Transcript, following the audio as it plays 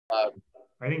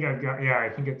I think I've got, yeah, I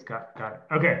think it's got it.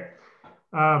 Okay.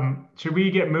 Should we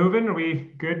get moving? Are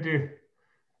we good to,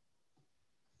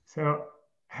 so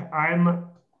I'm,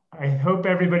 I hope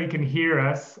everybody can hear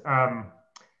us.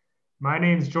 My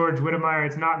name's George Whittemire.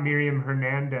 It's not Miriam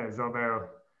Hernandez, although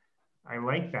I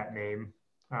like that name.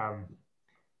 Um,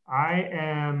 I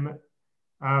am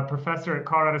a professor at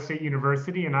Colorado State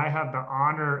University, and I have the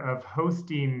honor of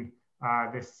hosting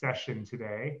this session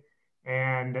today.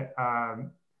 And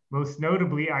most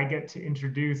notably, I get to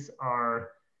introduce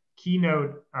our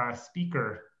keynote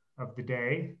speaker of the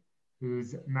day,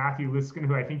 who's Matthew Luskin,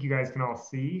 who I think you guys can all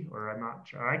see, or I'm not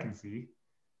sure I can see.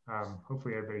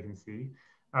 Hopefully everybody can see.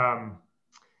 Um,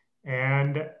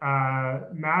 and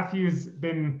Matthew's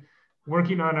been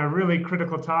working on a really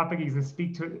critical topic. He's going to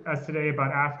speak to us today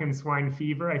about African swine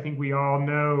fever. I think we all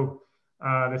know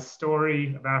the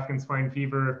story of African swine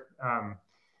fever.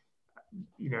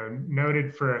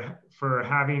 Noted for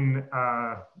having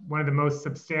one of the most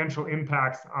substantial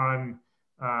impacts on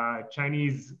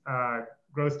Chinese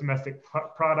gross domestic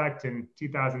product in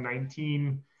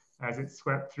 2019, as it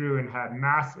swept through and had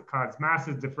caused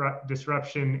massive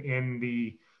disruption in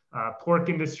the pork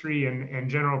industry and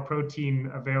general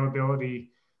protein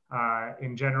availability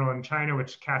in general in China,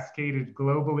 which cascaded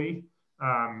globally,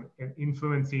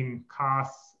 influencing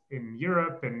costs in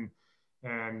Europe and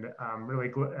really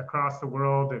across the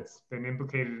world. It's been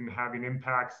implicated in having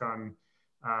impacts on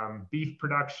beef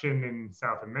production in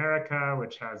South America,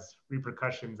 which has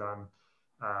repercussions on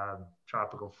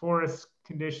tropical forest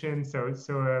conditions. So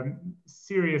a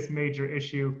serious major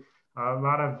issue. A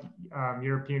lot of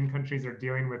European countries are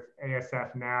dealing with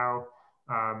ASF now,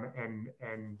 and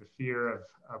the fear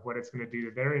of what it's going to do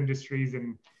to their industries.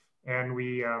 And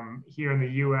we, here in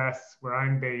the US, where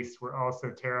I'm based, we're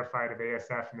also terrified of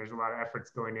ASF, and there's a lot of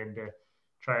efforts going in to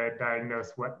try to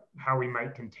diagnose how we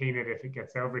might contain it if it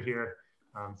gets over here.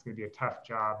 It's going to be a tough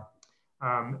job.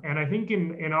 And I think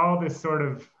in all this sort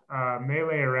of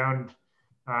melee around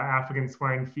African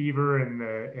swine fever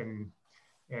and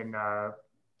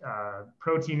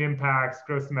protein impacts,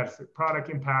 gross domestic product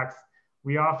impacts,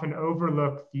 we often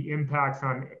overlook the impacts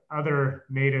on other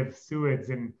native suids.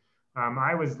 And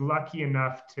I was lucky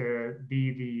enough to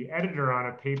be the editor on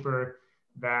a paper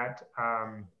that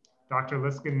Dr.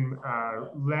 Luskin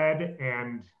led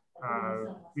and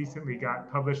recently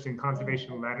got published in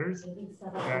Conservation Letters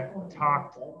that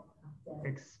talked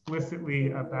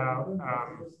explicitly about,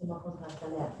 Lars,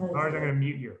 I'm going to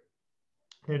mute you,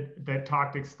 that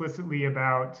talked explicitly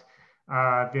about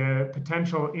the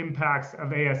potential impacts of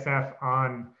ASF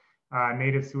on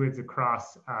native suids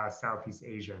across Southeast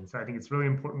Asia. And so I think it's really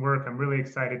important work. I'm really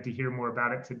excited to hear more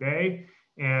about it today.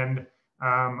 And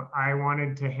I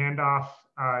wanted to hand off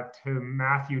to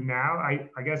Matthew now.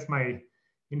 I guess my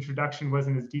introduction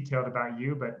wasn't as detailed about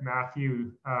you, but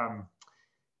Matthew,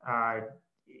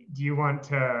 do you want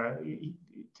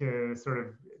to sort of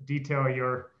detail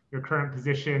your current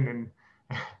position? And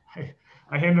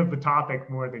I handled the topic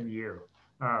more than you.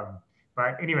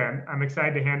 But anyway, I'm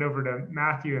excited to hand over to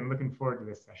Matthew and looking forward to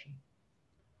this session.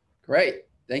 Great.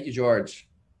 Thank you, George.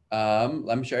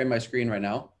 I'm sharing my screen right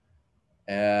now.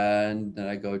 And then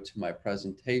I go to my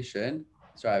presentation.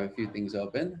 So I have a few things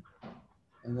open.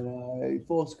 And then I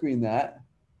full screen that.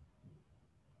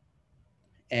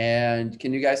 And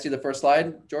can you guys see the first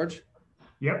slide, George?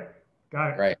 Yep,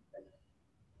 got it. Great.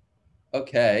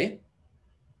 Okay.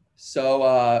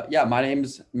 So yeah, my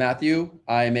name's Matthew.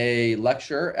 I'm a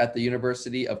lecturer at the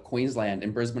University of Queensland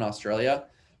in Brisbane, Australia.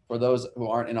 For those who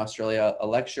aren't in Australia, a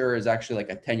lecturer is actually like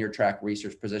a tenure track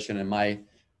research position, and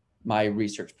my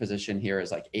research position here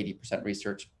is like 80%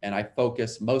 research, and I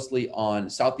focus mostly on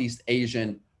Southeast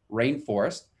Asian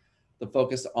rainforest, the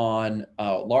focus on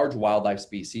large wildlife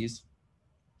species.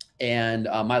 And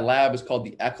my lab is called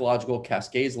the Ecological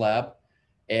Cascades Lab.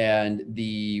 And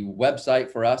the website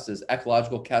for us is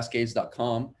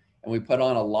ecologicalcascades.com. And we put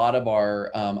on a lot of our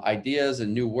ideas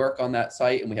and new work on that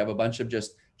site. And we have a bunch of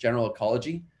just general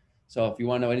ecology. So if you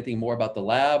want to know anything more about the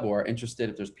lab, or interested,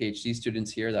 if there's PhD students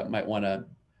here that might want to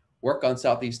work on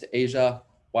Southeast Asia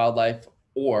wildlife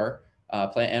or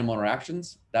plant-animal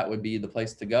interactions, that would be the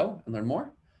place to go and learn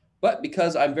more. But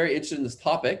because I'm very interested in this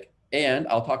topic, and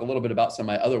I'll talk a little bit about some of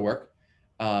my other work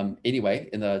anyway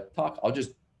in the talk, I'll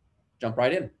just jump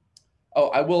right in. Oh,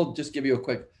 I will just give you a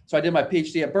quick, so I did my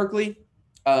PhD at Berkeley.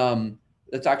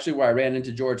 That's actually where I ran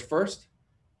into George first.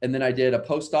 And then I did a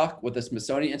postdoc with the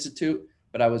Smithsonian Institute,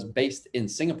 but I was based in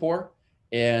Singapore.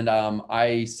 And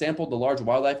I sampled the large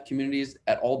wildlife communities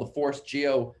at all the forest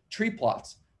geo tree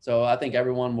plots. So I think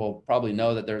everyone will probably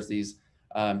know that there's these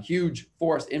huge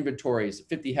forest inventories,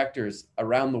 50 hectares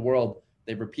around the world.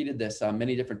 they've repeated this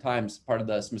many different times, part of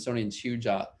the Smithsonian's huge,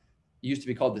 used to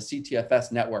be called the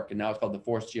CTFS network, and now it's called the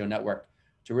Forest Geo Network,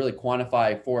 to really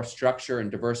quantify forest structure and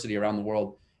diversity around the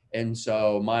world. And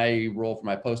so my role for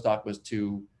my postdoc was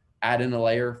to add in a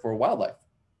layer for wildlife.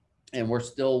 And we're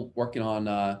still working on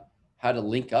how to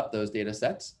link up those data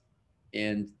sets.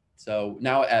 And so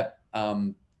now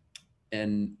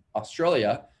in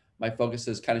Australia, my focus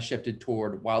has kind of shifted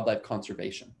toward wildlife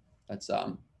conservation. That's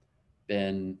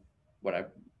been what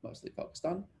I've mostly focused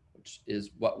on, which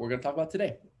is what we're going to talk about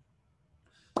today.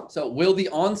 So, will the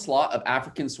onslaught of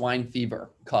African swine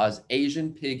fever cause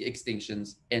Asian pig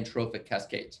extinctions and trophic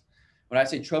cascades? When I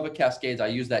say trophic cascades, I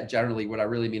use that generally. What I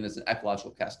really mean is an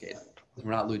ecological cascade.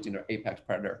 We're not losing our apex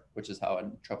predator, which is how a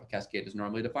trophic cascade is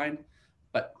normally defined,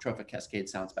 but trophic cascade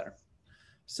sounds better.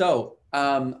 So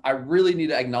I really need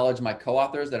to acknowledge my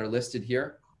co-authors that are listed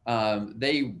here.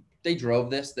 They drove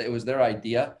this. It was their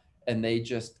idea, and they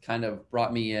just kind of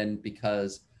brought me in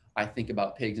because I think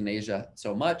about pigs in Asia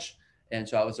so much, and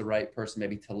so I was the right person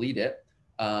maybe to lead it.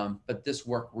 But this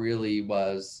work really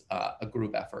was a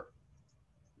group effort.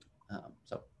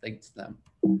 So thanks to them.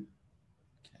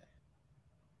 Okay.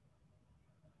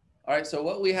 All right, so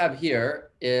what we have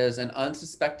here is an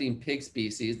unsuspecting pig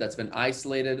species that's been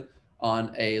isolated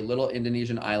on a little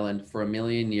Indonesian island for 1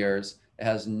 million years. It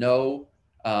has no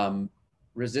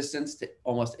resistance to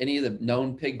almost any of the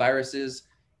known pig viruses.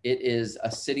 It is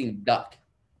a sitting duck.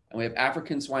 And we have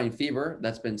African swine fever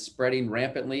that's been spreading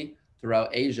rampantly throughout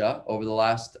Asia over the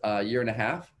last year and a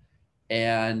half.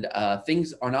 And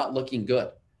things are not looking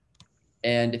good.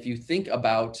 And if you think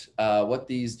about what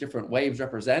these different waves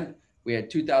represent, we had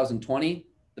 2020,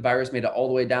 the virus made it all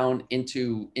the way down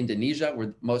into Indonesia,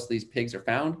 where most of these pigs are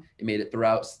found. It made it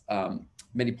throughout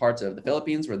many parts of the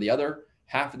Philippines, where the other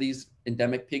half of these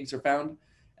endemic pigs are found.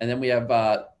 And then we have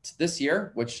this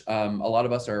year, which a lot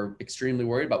of us are extremely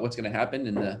worried about what's going to happen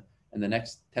in the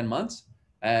next 10 months.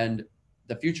 And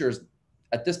the future is,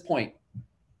 at this point,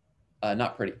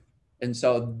 not pretty. And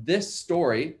so this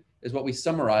story is what we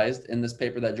summarized in this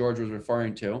paper that George was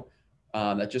referring to,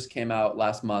 that just came out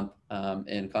last month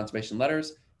in Conservation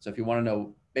Letters. So if you want to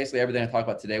know, basically everything I talk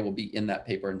about today will be in that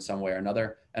paper in some way or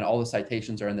another, and all the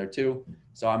citations are in there too.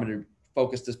 So I'm going to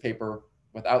focus this paper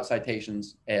without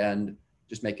citations and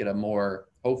just make it a more,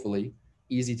 hopefully,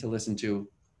 easy to listen to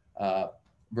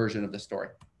version of the story.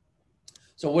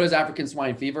 So what is African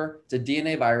swine fever? It's a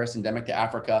DNA virus endemic to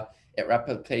Africa. It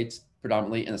replicates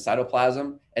predominantly in the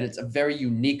cytoplasm, and it's a very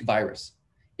unique virus.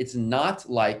 It's not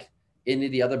like any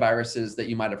of the other viruses that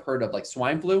you might have heard of, like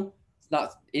swine flu. It's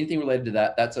not anything related to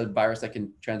that. That's a virus that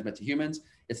can transmit to humans.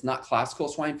 It's not classical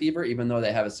swine fever, even though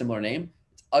they have a similar name.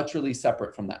 It's utterly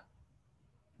separate from that.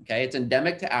 Okay, it's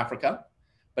endemic to Africa,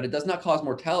 but it does not cause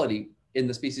mortality in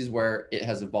the species where it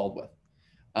has evolved with.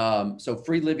 So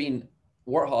free living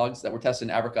warthogs that were tested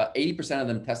in Africa, 80% of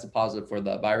them tested positive for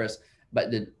the virus,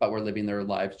 but were living their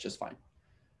lives just fine.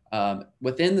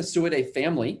 Within the Suidae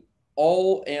family,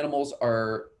 all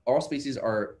species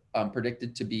are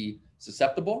predicted to be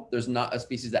susceptible. There's not a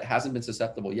species that hasn't been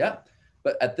susceptible yet,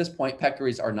 but at this point,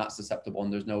 peccaries are not susceptible,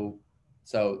 and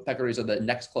so peccaries are the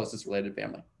next closest related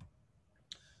family.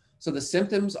 So the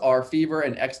symptoms are fever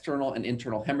and external and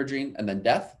internal hemorrhaging, and then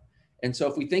death. And so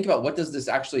if we think about what does this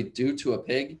actually do to a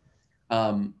pig,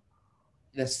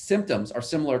 the symptoms are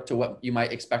similar to what you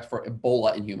might expect for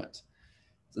Ebola in humans.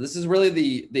 So this is really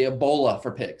the Ebola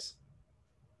for pigs.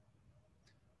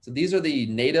 So these are the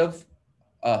native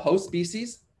host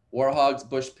species: warthogs,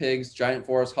 bush pigs, giant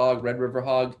forest hog, red river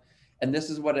hog. And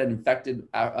this is what an infected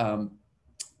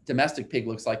domestic pig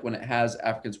looks like when it has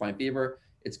African swine fever.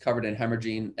 It's covered in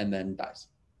hemorrhaging and then dies.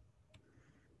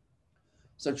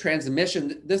 So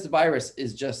transmission, this virus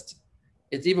is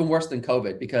it's even worse than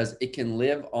COVID because it can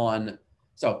live on,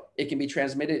 so it can be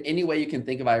transmitted any way you can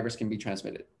think a virus can be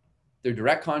transmitted. Through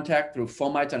direct contact, through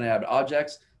fomites on inanimate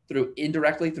objects,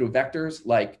 indirectly through vectors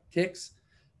like ticks.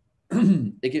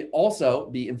 It can also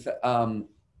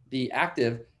be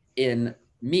active in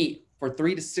meat for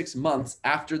 3 to 6 months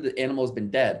after the animal has been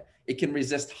dead. It can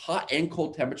resist hot and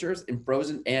cold temperatures in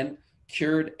frozen and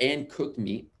cured and cooked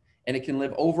meat, and it can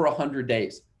live over 100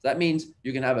 days. So that means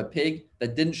you can have a pig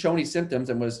that didn't show any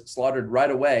symptoms and was slaughtered right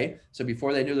away. So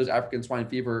before they knew there was African swine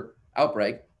fever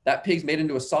outbreak, that pig's made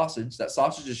into a sausage. That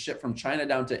sausage is shipped from China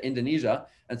down to Indonesia,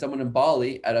 and someone in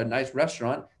Bali at a nice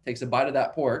restaurant takes a bite of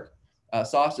that pork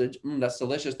sausage. That's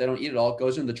delicious. They don't eat it all. It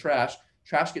goes in the trash.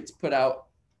 Trash gets put out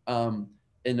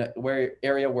in an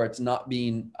area where it's not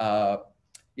being,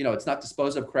 it's not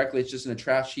disposed of correctly. It's just in a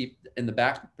trash heap in the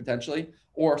back potentially,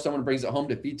 or someone brings it home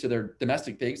to feed to their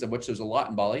domestic pigs, of which there's a lot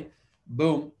in Bali.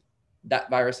 Boom, that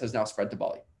virus has now spread to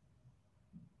Bali.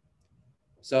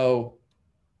 So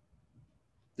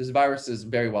this virus is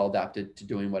very well adapted to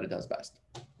doing what it does best,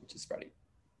 which is spreading.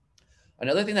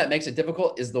 Another thing that makes it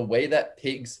difficult is the way that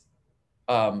pigs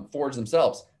forage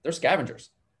themselves. They're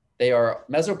scavengers. They are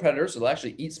mesopredators, so they'll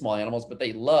actually eat small animals, but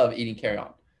they love eating carrion.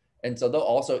 And so they'll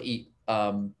also eat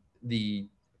the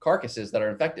carcasses that are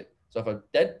infected. So if a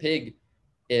dead pig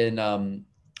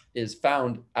is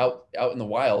found out in the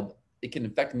wild, it can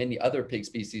infect many other pig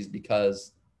species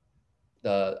because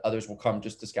the others will come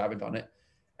just to scavenge on it.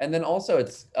 And then also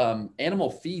it's animal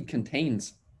feed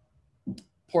contains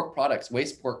pork products,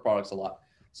 waste pork products a lot.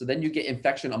 So then you get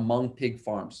infection among pig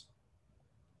farms.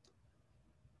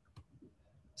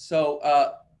 So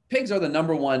pigs are the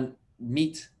 #1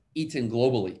 meat eaten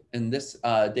globally. And this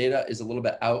data is a little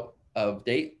bit out of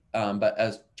date, but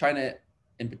as China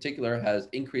in particular has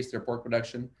increased their pork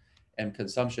production and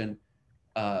consumption,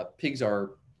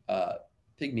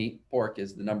 pig meat, pork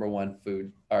is the #1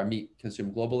 food or meat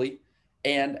consumed globally.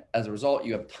 And as a result,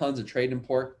 you have tons of trade in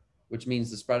pork, which means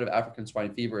the spread of African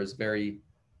swine fever is very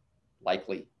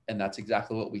likely. And that's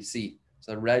exactly what we see.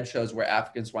 So the red shows where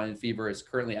African swine fever is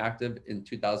currently active in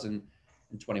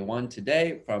 2021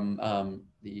 today from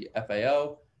the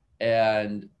FAO.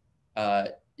 And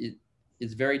it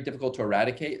is very difficult to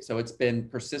eradicate. So it's been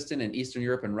persistent in Eastern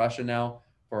Europe and Russia now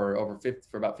for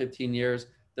about 15 years.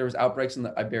 There was outbreaks in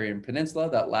the Iberian Peninsula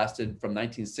that lasted from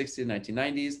 1960 to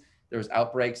 1990s. There was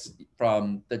outbreaks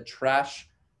from the trash,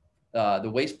 the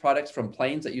waste products from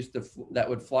planes that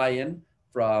would fly in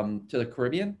to the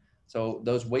Caribbean. So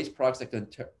those waste products that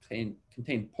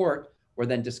contain pork were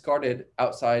then discarded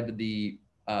outside the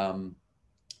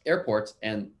airports,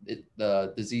 and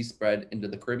the disease spread into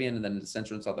the Caribbean and then into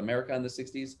Central and South America in the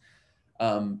 60s.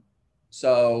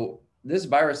 So this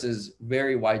virus is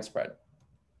very widespread.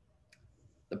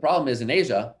 The problem is in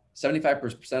Asia,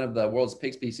 75% of the world's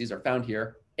pig species are found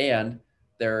here, and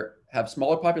they have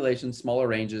smaller populations, smaller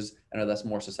ranges, and are thus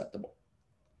more susceptible.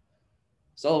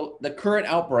 So the current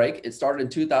outbreak, it started in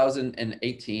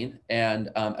 2018, and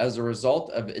as a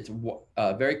result of its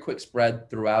very quick spread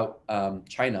throughout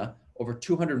China, over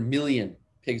 200 million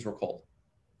pigs were culled.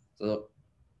 So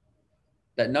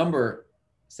that number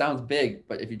sounds big,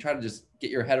 but if you try to just get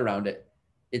your head around it,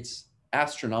 it's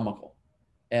astronomical.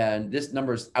 And this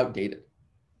number is outdated.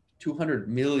 200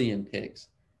 million pigs.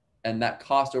 And that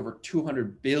cost over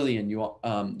 200 billion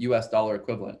US dollar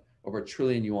equivalent, over a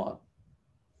trillion yuan.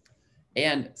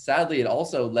 And sadly, it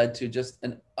also led to just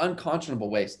an unconscionable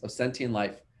waste of sentient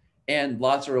life and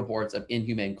lots of reports of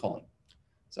inhumane culling.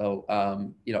 So,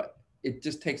 it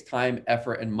just takes time,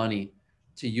 effort, and money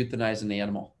to euthanize an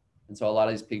animal. And so a lot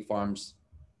of these pig farms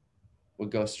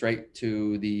would go straight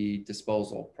to the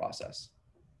disposal process.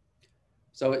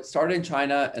 So it started in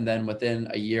China, and then within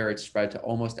a year, it spread to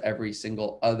almost every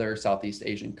single other Southeast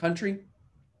Asian country.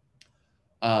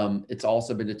 It's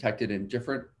also been detected in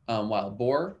different wild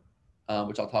boar,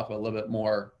 which I'll talk about a little bit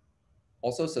more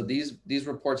also. So these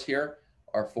reports here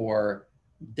are for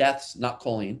deaths, not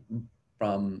culling,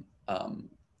 from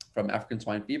African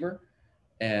swine fever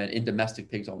and in domestic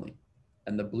pigs only.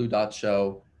 And the blue dots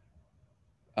show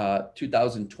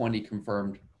 2020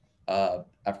 confirmed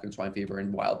African swine fever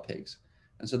in wild pigs.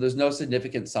 And so there's no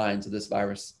significant signs of this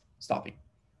virus stopping.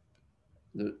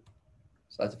 So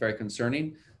that's very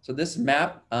concerning. So this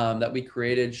map that we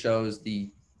created shows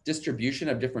the distribution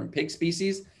of different pig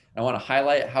species. I want to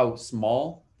highlight how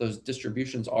small those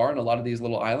distributions are in a lot of these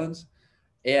little islands,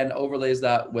 and overlays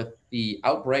that with the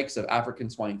outbreaks of African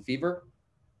swine fever.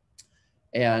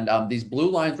 And these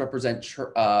blue lines represent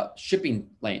shipping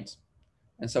lanes.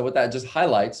 And so what that just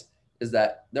highlights is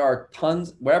that there are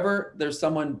tons, wherever there's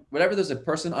a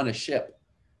person on a ship,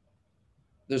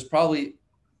 there's probably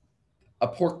a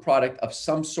pork product of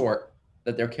some sort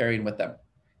that they're carrying with them.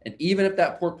 And even if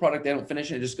that pork product, they don't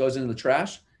finish it, it just goes into the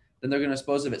trash, then they're going to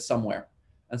dispose of it somewhere.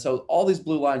 And so all these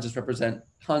blue lines just represent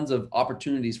tons of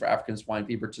opportunities for African swine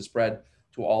fever to spread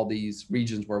to all these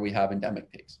regions where we have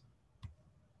endemic pigs.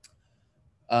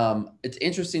 It's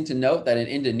interesting to note that in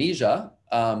Indonesia,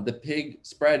 the pig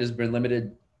spread has been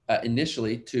limited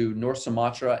initially to North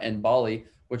Sumatra and Bali,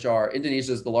 which are,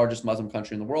 Indonesia is the largest Muslim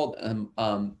country in the world. And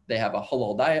they have a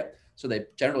halal diet, so they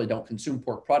generally don't consume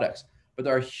pork products. But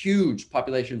there are huge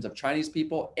populations of Chinese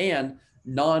people and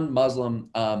non-Muslim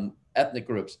ethnic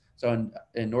groups. So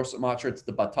in North Sumatra, it's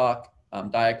the Batak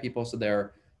Dayak people. So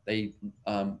they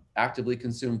actively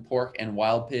consume pork and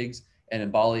wild pigs. And in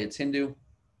Bali, it's Hindu.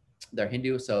 They're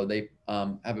Hindu, so they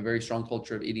have a very strong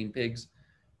culture of eating pigs.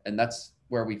 And that's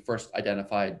where we first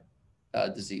identified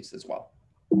disease as well.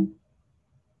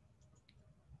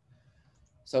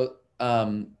 So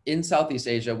in Southeast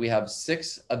Asia, we have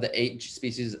 6 of the 8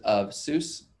 species of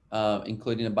Sus,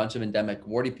 including a bunch of endemic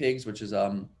warty pigs, which is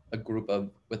a group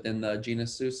of within the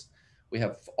genus Sus. We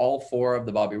have all 4 of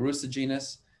the Babirusa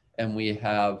genus, and we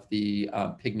have the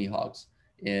pygmy hogs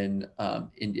in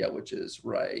India, which is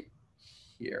right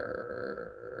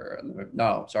here.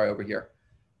 No, sorry, over here.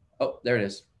 Oh, there it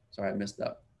is. Sorry, I missed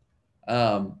that.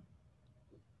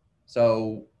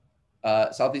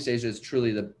 Southeast Asia is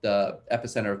truly the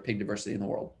epicenter of pig diversity in the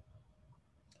world.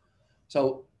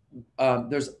 So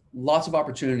there's lots of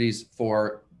opportunities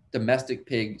for domestic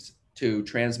pigs to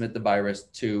transmit the virus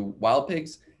to wild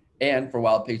pigs and for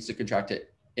wild pigs to contract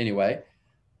it anyway.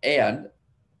 And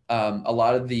a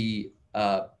lot of the,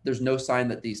 there's no sign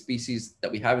that the species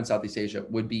that we have in Southeast Asia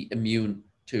would be immune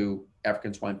to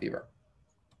African swine fever.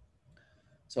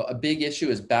 So a big issue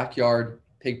is backyard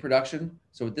pig production.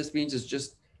 So what this means is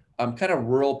just kind of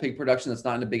rural pig production that's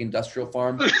not in a big industrial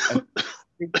farm.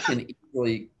 Pigs can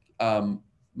easily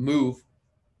move,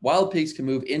 wild pigs can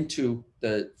move into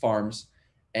the farms,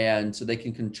 and so they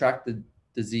can contract the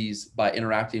disease by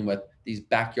interacting with these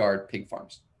backyard pig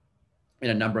farms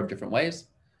in a number of different ways.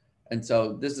 And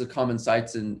so this is a common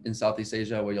sights in Southeast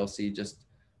Asia where you'll see just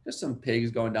some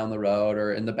pigs going down the road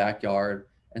or in the backyard.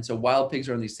 And so wild pigs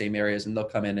are in these same areas, and they'll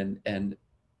come in and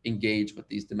engage with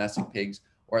these domestic pigs,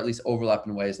 or at least overlap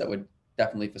in ways that would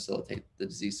definitely facilitate the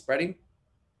disease spreading.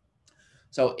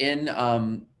 So in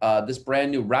this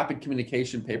brand new rapid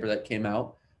communication paper that came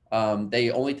out,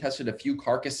 they only tested a few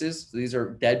carcasses. So these are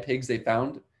dead pigs they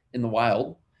found in the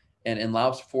wild. And in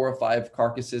Laos, 4 of 5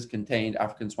 carcasses contained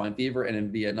African swine fever. And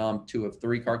in Vietnam, 2 of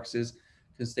 3 carcasses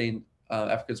contained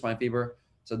African swine fever.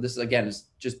 So this, again, is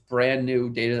just brand new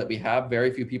data that we have.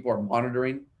 Very few people are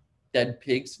monitoring dead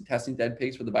pigs, testing dead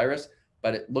pigs for the virus,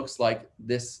 but it looks like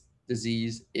this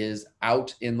disease is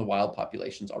out in the wild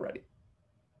populations already.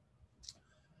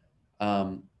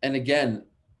 And again,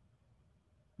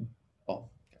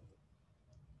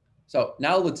 so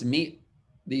now let's meet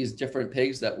these different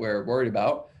pigs that we're worried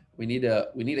about. We need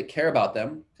to care about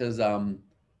them because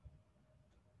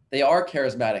they are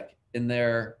charismatic in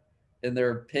their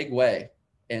pig way.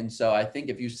 And so I think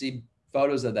if you see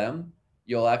photos of them,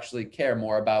 you'll actually care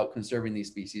more about conserving these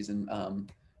species. And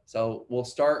so we'll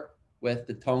start with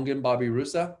the Tongan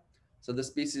Babirusa. So this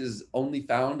species is only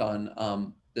found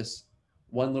on this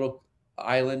one little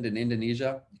island in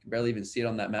Indonesia. You can barely even see it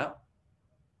on that map.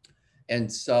 And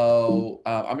so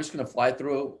I'm just going to fly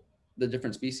through the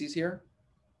different species here.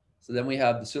 So then we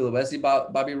have the Sulawesi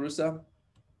Babirusa.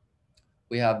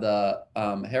 We have the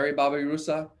hairy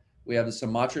Babirusa. We have the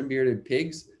Sumatran bearded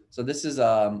pigs. So this is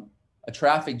a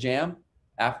traffic jam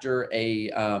after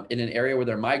in an area where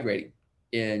they're migrating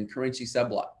in Kerinci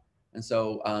Seblak. And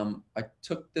so I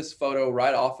took this photo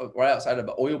right outside of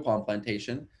an oil palm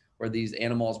plantation where these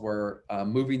animals were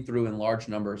moving through in large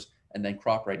numbers and then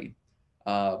crop raiding.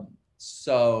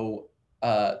 So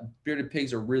bearded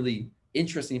pigs are really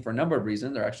interesting for a number of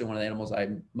reasons. They're actually one of the animals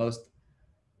I'm most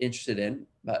interested in.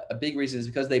 But a big reason is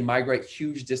because they migrate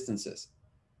huge distances.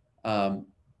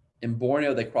 In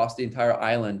Borneo, they cross the entire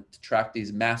island to track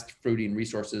these massed fruiting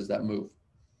resources that move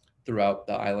throughout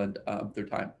the island through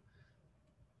time.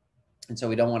 And so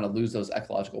we don't want to lose those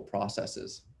ecological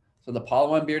processes. So the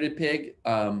Palawan bearded pig,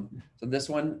 so this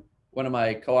one of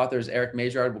my co-authors, Eric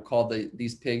Majard, will call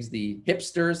these pigs the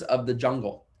hipsters of the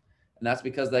jungle. And that's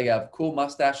because they have cool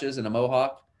mustaches and a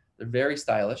mohawk. They're very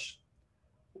stylish.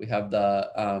 We have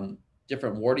the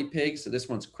different warty pigs. So this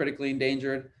one's critically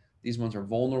endangered. These ones are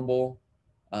vulnerable.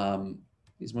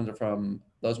 These ones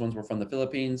those ones were from the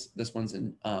Philippines. This one's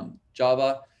in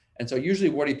Java. And so usually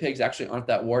warty pigs actually aren't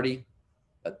that warty,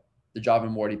 but the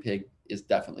Javan warty pig is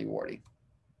definitely warty.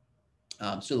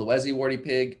 Sulawesi warty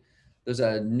pig. There's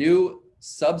a new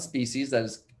subspecies that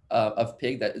is of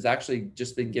pig that has actually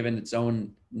just been given its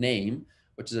own name,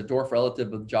 which is a dwarf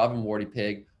relative of Javan warty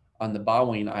pig on the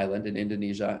Bawang Island in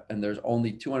Indonesia. And there's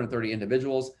only 230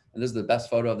 individuals. And this is the best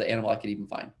photo of the animal I could even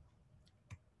find.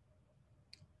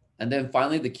 And then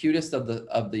finally, the cutest of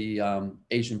the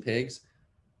Asian pigs,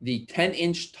 the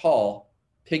 10-inch tall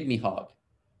pygmy hog.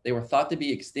 They were thought to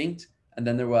be extinct. And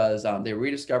then they were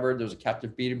rediscovered. There was a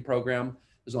captive breeding program.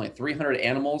 There's only 300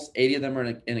 animals. 80 of them are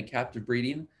in a captive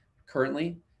breeding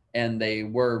currently. And they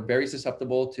were very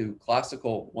susceptible to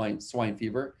classical swine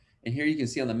fever. And here you can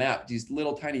see on the map, these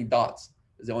little tiny dots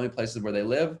is the only places where they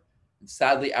live. And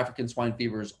sadly, African swine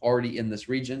fever is already in this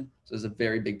region. So it's a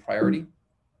very big priority.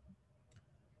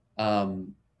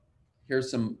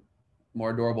 Here's some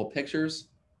more adorable pictures.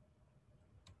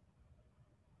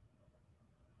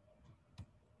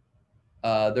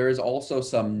 There is also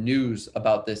some news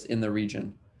about this in the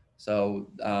region. So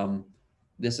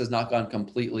this has not gone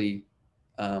completely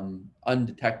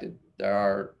undetected.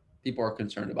 People are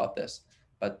concerned about this,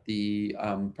 but the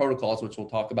protocols, which we'll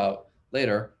talk about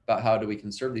later, about how do we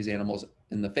conserve these animals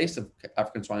in the face of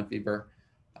African swine fever,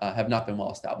 have not been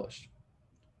well established.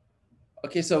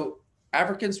 Okay, so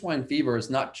African swine fever is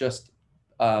not just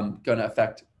going to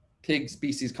affect pig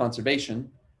species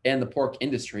conservation and the pork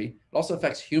industry, it also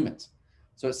affects humans.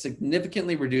 So it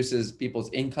significantly reduces people's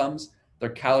incomes, their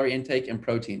calorie intake, and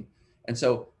protein. And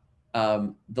so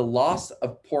the loss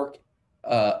of pork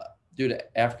due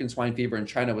to African swine fever in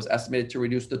China was estimated to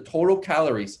reduce the total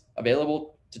calories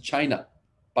available to China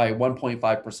by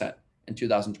 1.5% in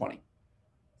 2020.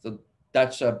 So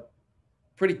that's a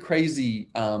pretty crazy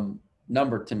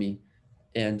number to me.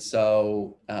 And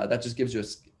so that just gives you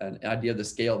an idea of the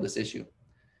scale of this issue.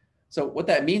 So what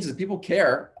that means is people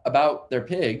care about their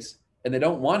pigs and they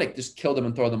don't want to just kill them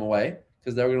and throw them away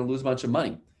because they're going to lose a bunch of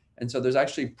money. And so there's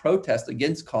actually protests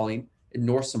against culling in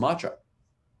North Sumatra.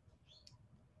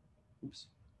 Oops,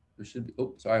 there should be,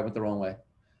 oh, sorry, I went the wrong way.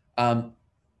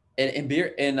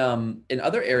 In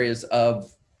other areas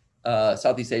of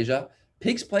Southeast Asia,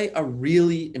 pigs play a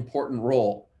really important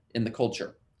role in the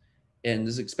culture. And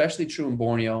this is especially true in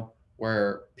Borneo,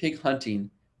 where pig hunting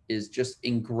is just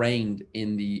ingrained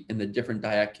in the different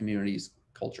Dayak communities'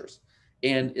 cultures,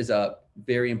 and is a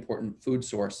very important food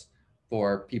source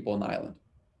for people in the island,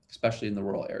 especially in the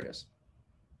rural areas.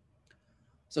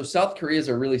 So South Korea is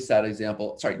a really sad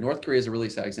example. Sorry, North Korea is a really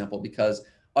sad example because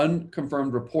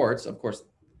unconfirmed reports, of course,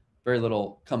 very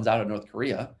little comes out of North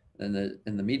Korea in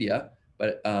the media,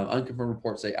 but unconfirmed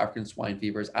reports say African swine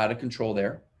fever is out of control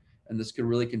there, and this could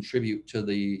really contribute to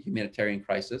the humanitarian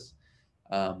crisis.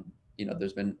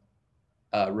 There's been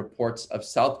reports of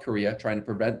South Korea trying to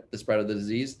prevent the spread of the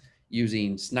disease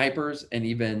using snipers and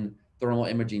even thermal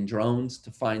imaging drones to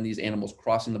find these animals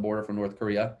crossing the border from North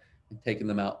Korea and taking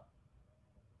them out.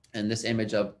 And this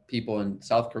image of people in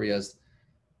South Korea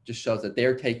just shows that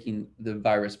they're taking the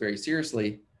virus very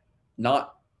seriously,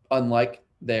 not unlike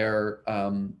the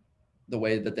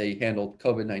way that they handled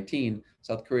COVID-19.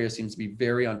 South Korea seems to be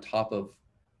very on top of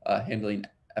handling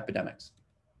epidemics.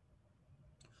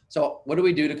 So what do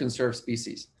we do to conserve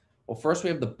species? Well, first we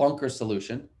have the bunker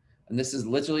solution. And this is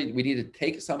literally, we need to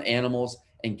take some animals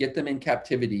and get them in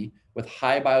captivity with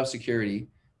high biosecurity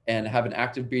and have an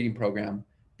active breeding program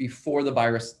before the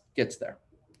virus gets there.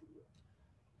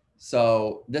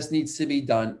 So this needs to be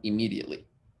done immediately.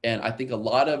 And I think a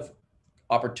lot of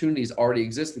opportunities already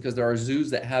exist because there are zoos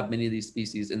that have many of these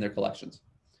species in their collections.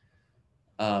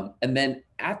 And then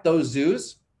at those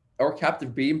zoos or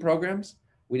captive breeding programs,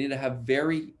 we need to have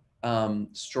very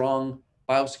strong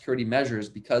biosecurity measures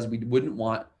because we wouldn't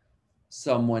want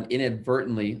someone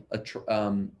inadvertently,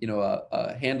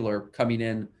 a handler coming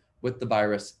in with the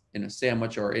virus in a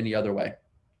sandwich or any other way.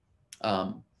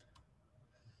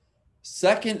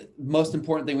 Second most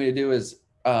important thing we need to do is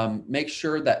make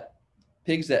sure that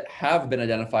pigs that have been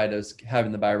identified as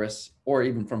having the virus, or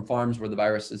even from farms where the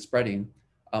virus is spreading,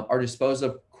 are disposed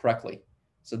of correctly.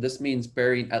 So this means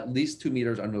burying at least 2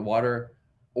 meters underwater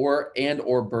or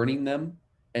burning them,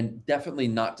 and definitely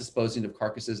not disposing of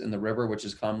carcasses in the river, which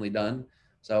is commonly done.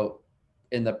 So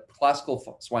in the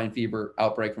classical swine fever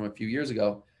outbreak from a few years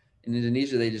ago, in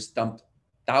Indonesia, they just dumped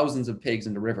thousands of pigs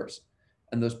into rivers.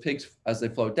 And those pigs, as they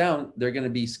float down, they're going to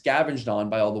be scavenged on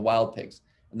by all the wild pigs.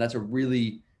 And that's a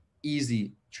really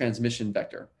easy transmission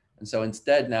vector. And so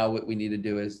instead, now what we need to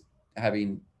do is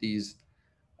having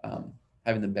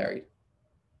them buried.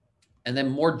 And then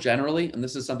more generally, and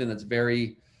this is something that's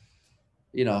very,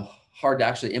 hard to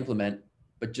actually implement,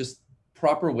 but just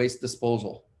proper waste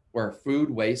disposal, where food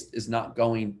waste is not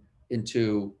going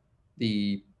into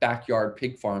the backyard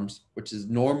pig farms, which is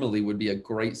normally would be a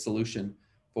great solution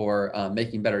for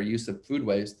making better use of food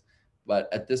waste. But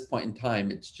at this point in time,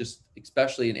 it's just,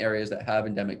 especially in areas that have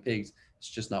endemic pigs, it's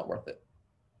just not worth it.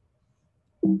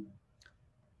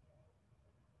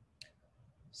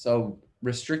 So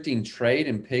restricting trade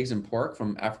in pigs and pork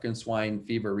from African swine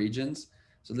fever regions.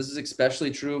 So this is especially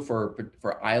true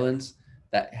for islands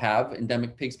that have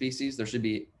endemic pig species. There should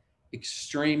be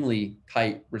extremely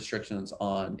tight restrictions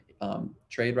on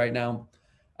trade right now.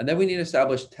 And then we need to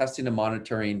establish testing and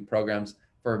monitoring programs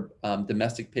for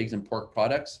domestic pigs and pork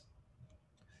products.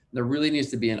 There really needs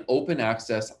to be an open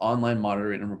access online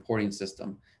monitoring and reporting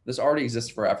system. This already exists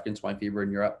for African swine fever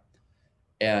in Europe.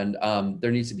 And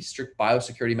there needs to be strict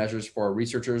biosecurity measures for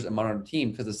researchers and monitoring team,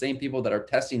 because the same people that are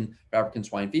testing for African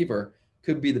swine fever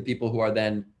could be the people who are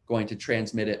then going to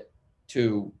transmit it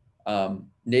to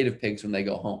native pigs when they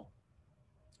go home.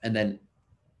 And then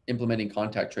implementing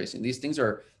contact tracing. These things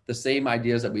are the same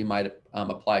ideas that we might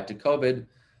apply to COVID,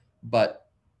 but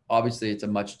obviously it's a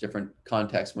much different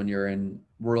context when you're in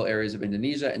rural areas of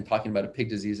Indonesia and talking about a pig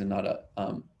disease and not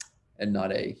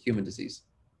a human disease.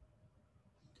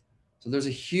 So there's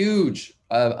a huge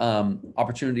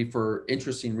opportunity for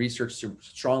interesting research to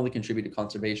strongly contribute to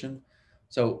conservation.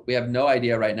 So we have no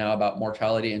idea right now about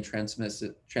mortality and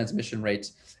transmission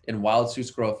rates in wild Sus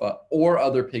scrofa or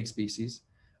other pig species,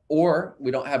 or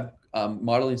we don't have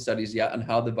modeling studies yet on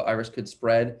how the virus could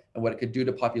spread and what it could do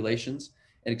to populations,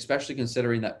 and especially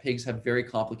considering that pigs have very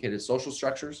complicated social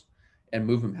structures and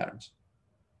movement patterns.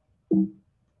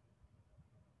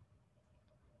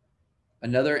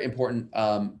 Another important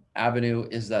avenue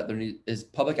is that there is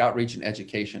public outreach and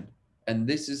education. And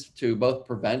this is to both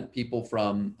prevent people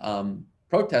from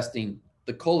protesting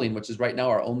the culling, which is right now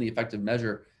our only effective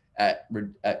measure at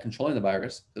controlling the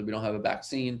virus, because we don't have a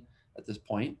vaccine at this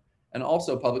point, and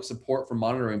also public support for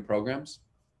monitoring programs.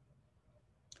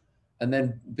 And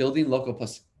then building local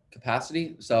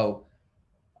capacity. So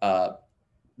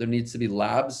there needs to be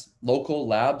labs, local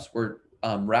labs where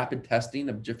rapid testing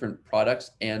of different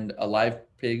products and live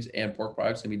pigs and pork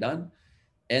products can be done.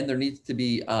 And there needs to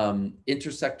be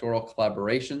intersectoral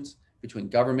collaborations between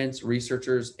governments,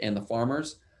 researchers, and the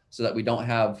farmers, so that we don't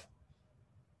have,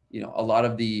 a lot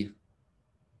of the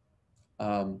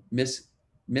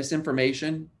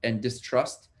misinformation and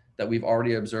distrust that we've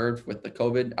already observed with the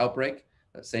COVID outbreak.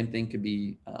 That same thing could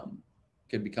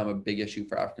become a big issue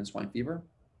for African swine fever.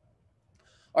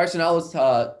 All right, so now let's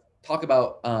talk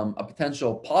about a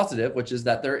potential positive, which is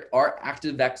that there are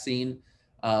active vaccine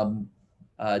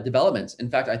developments. In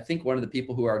fact, I think one of the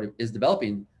people who is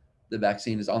developing the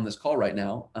vaccine is on this call right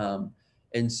now.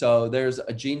 And so there's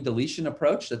a gene deletion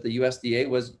approach that the USDA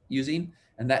was using,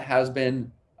 and that has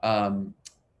been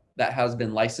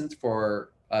licensed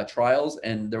for trials.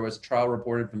 And there was a trial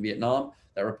reported from Vietnam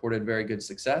that reported very good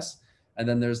success. And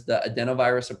then there's the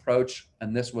adenovirus approach,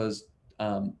 and this was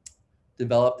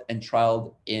developed and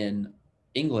trialed in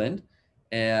England.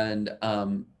 And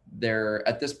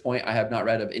at this point, I have not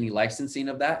read of any licensing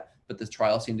of that, but the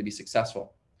trial seemed to be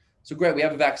successful. So great, we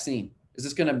have a vaccine. Is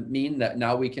this going to mean that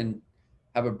now we can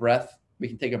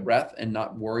take a breath and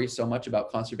not worry so much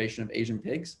about conservation of Asian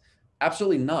pigs?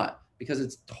 Absolutely not, because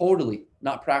it's totally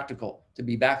not practical to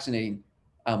be vaccinating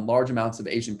large amounts of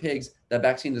Asian pigs. That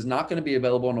vaccine is not going to be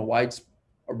available in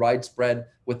a widespread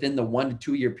within the 1 to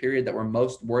 2 year period that we're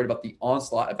most worried about the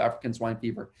onslaught of African swine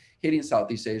fever hitting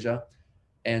Southeast Asia.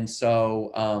 And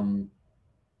so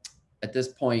at this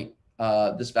point,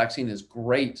 this vaccine is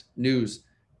great news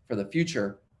for the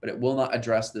future, but it will not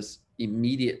address this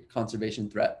immediate conservation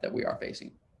threat that we are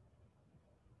facing.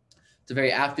 It's a very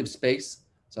active space.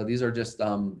 So these are just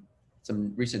some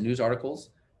recent news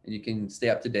articles, and you can stay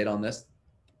up to date on this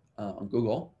on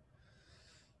Google.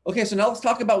 Okay, so now let's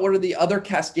talk about what are the other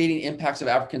cascading impacts of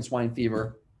African swine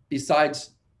fever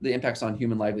besides the impacts on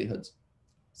human livelihoods.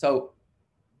 So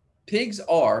pigs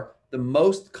are the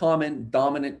most common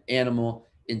dominant animal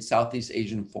in Southeast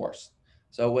Asian forests.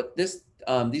 So what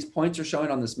these points are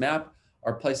showing on this map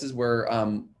are places where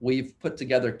we've put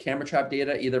together camera trap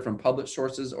data, either from published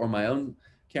sources or my own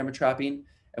camera trapping.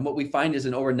 And what we find is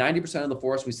in over 90% of the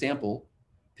forests we sample,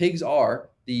 pigs are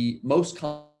the most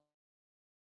common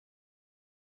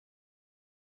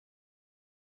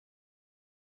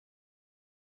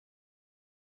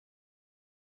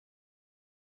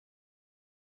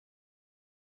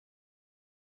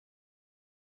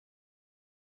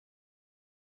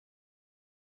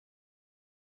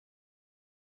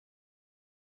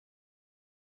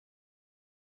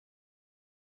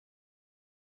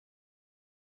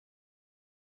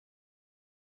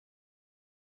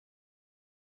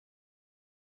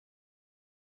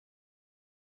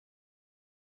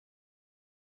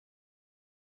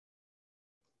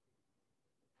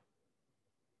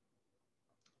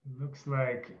Looks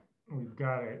like we've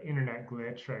got an internet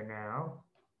glitch right now.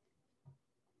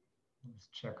 Let's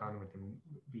check on with them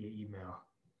via email.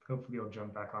 Hopefully he'll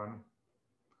jump back on.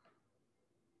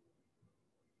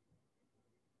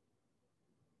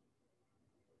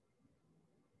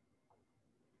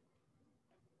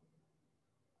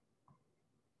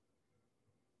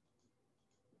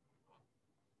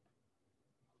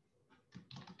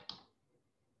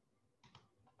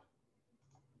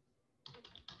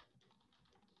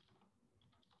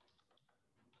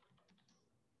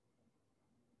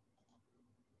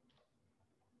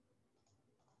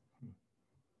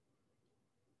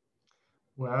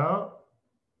 Well,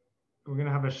 we're going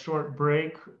to have a short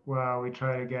break while we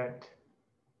try to get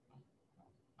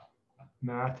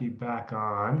Matthew back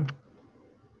on.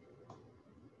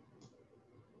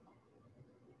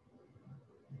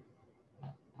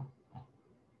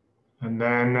 And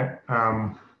then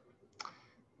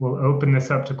we'll open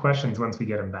this up to questions once we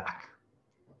get them back.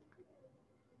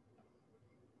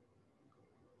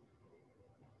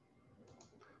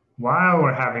 While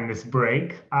we're having this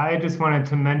break, I just wanted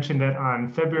to mention that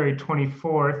on February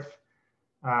 24th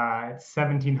at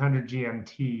 1700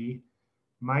 GMT,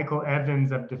 Michael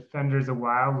Evans of Defenders of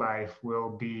Wildlife will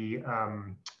be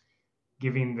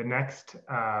giving the next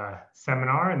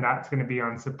seminar, and that's going to be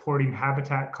on supporting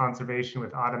habitat conservation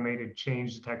with automated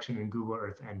change detection in Google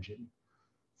Earth Engine.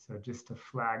 So just to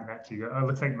flag that to you. Oh, it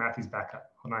looks like Matthew's back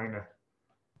up. Hold on.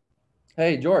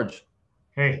 Hey, George.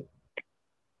 Hey,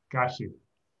 got you.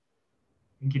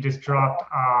 I think you just dropped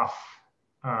off.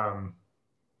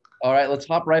 All right, let's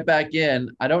hop right back in.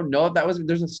 I don't know if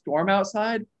there's a storm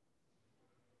outside.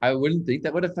 I wouldn't think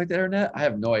that would affect the internet. I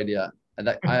have no idea.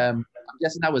 I'm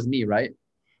guessing that was me, right?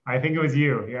 I think it was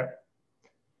you. Yeah.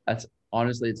 That's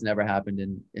honestly, it's never happened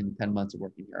in 10 months of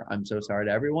working here. I'm so sorry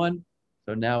to everyone.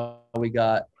 So now we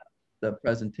got the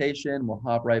presentation. We'll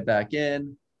hop right back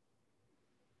in.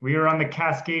 We were on the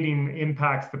cascading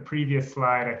impacts, the previous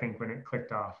slide, I think, when it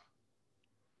clicked off.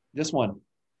 This one.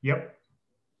 Yep.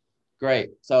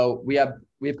 Great. So we have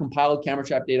compiled camera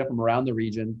trap data from around the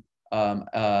region,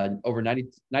 over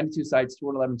 92 sites,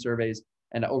 211 surveys,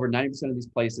 and over 90% of these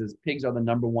places, pigs are the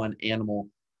 #1 animal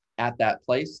at that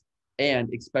place. And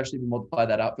especially if you multiply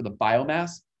that out for the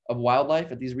biomass of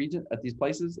wildlife at these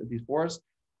places, at these forests,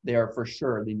 they are for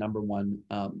sure the #1.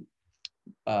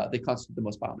 They constitute the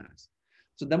most biomass.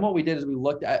 So then what we did is we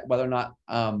looked at whether or not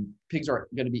pigs are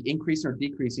going to be increasing or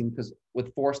decreasing because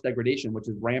with forest degradation, which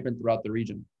is rampant throughout the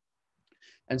region.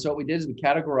 And so what we did is we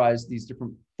categorized these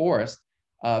different forests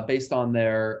based on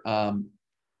their,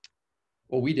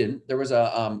 well, we didn't. There was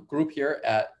a group here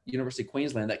at University of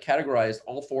Queensland that categorized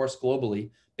all forests globally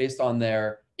based on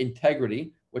their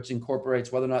integrity, which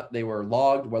incorporates whether or not they were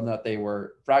logged, whether or not they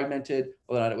were fragmented,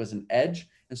 whether or not it was an edge.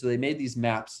 And so they made these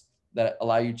maps that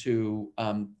allow you to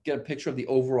get a picture of the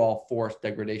overall forest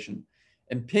degradation.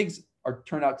 And pigs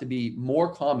turn out to be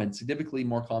more common, significantly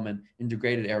more common in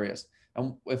degraded areas.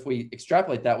 And if we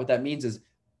extrapolate that, what that means is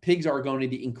pigs are going to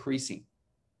be increasing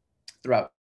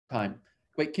throughout time.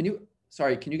 Wait, can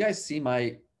you guys see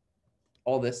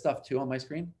all this stuff too on my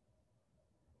screen?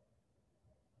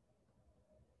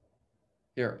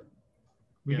 Here.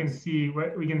 We can see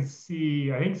what we can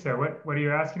see. I think so. What are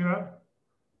you asking about?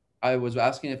 I was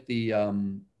asking if the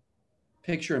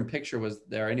picture in picture was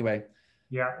there anyway.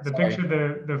 Yeah, the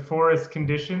picture, the forest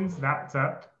conditions, that's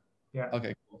up. Yeah.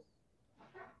 Okay, cool.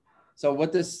 So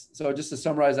just to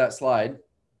summarize that slide,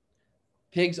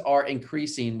 pigs are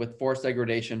increasing with forest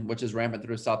degradation, which is rampant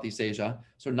through Southeast Asia.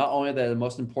 So not only are they the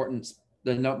most important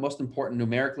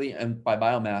numerically and by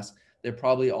biomass, they're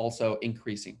probably also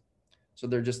increasing. So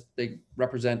they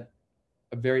represent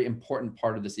a very important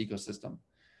part of this ecosystem.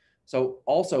 So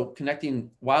also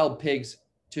connecting wild pigs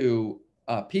to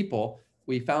people,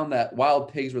 we found that wild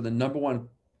pigs were the #1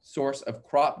 source of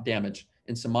crop damage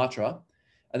in Sumatra.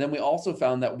 And then we also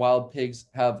found that wild pigs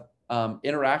have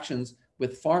interactions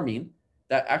with farming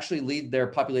that actually lead their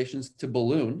populations to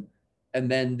balloon. And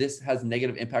then this has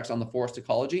negative impacts on the forest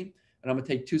ecology. And I'm gonna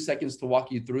take 2 seconds to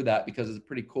walk you through that because it's a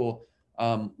pretty cool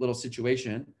little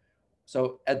situation.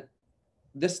 So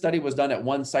this study was done at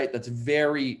one site that's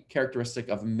very characteristic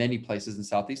of many places in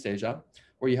Southeast Asia,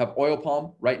 where you have oil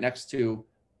palm right next to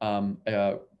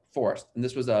a forest. And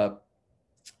this was a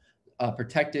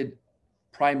protected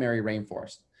primary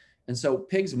rainforest. And so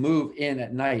pigs move in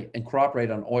at night and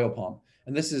cooperate on oil palm.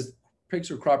 And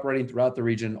pigs are cooperating throughout the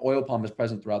region. Oil palm is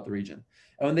present throughout the region.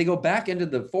 And when they go back into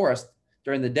the forest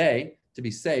during the day to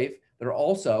be safe, they're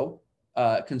also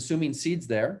consuming seeds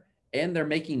there, and they're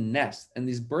making nests. And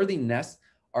these birthing nests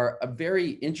are a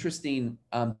very interesting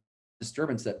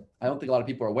disturbance that I don't think a lot of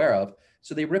people are aware of.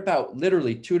 So they rip out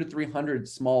literally 200 to 300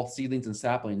 small seedlings and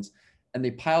saplings, and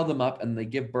they pile them up and they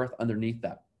give birth underneath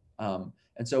that.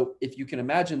 And so if you can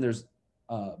imagine, there's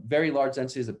very large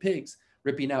densities of pigs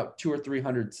ripping out 200 or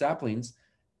 300 saplings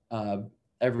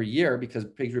every year, because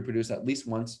pigs reproduce at least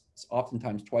once,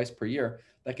 oftentimes twice per year.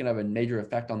 That can have a major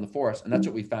effect on the forest. And that's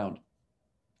what we found.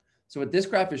 So what this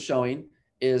graph is showing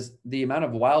is the amount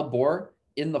of wild boar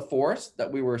in the forest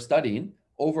that we were studying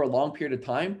over a long period of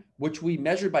time, which we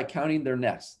measured by counting their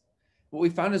nests. What we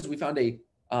found is we found a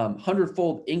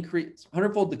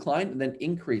 100-fold decline and then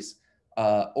increase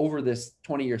over this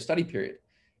 20-year study period.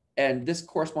 And this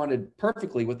corresponded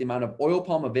perfectly with the amount of oil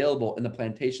palm available in the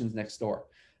plantations next door.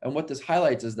 And what this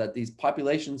highlights is that these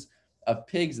populations of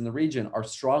pigs in the region are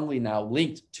strongly now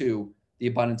linked to the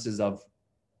abundances of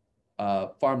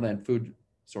farmland food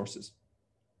sources.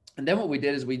 And then what we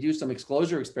did is we do some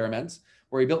exclosure experiments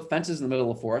where we built fences in the middle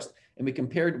of the forest, and we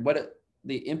compared what it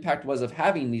the impact was of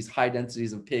having these high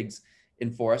densities of pigs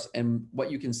in forests. And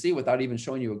what you can see without even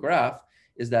showing you a graph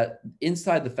is that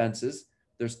inside the fences,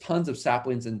 there's tons of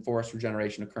saplings and forest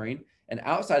regeneration occurring. And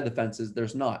outside the fences,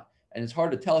 there's not. And it's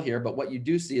hard to tell here, but what you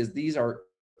do see is these are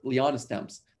liana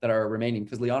stems that are remaining,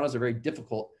 because lianas are very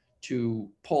difficult to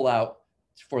pull out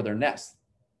for their nests.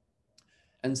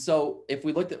 And so if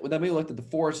we looked at the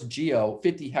Forest Geo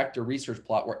 50-hectare research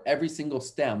plot where every single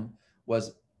stem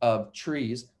was of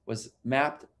trees was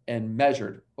mapped and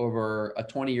measured over a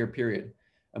 20-year period.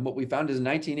 And what we found is in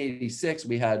 1986,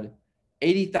 we had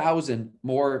 80,000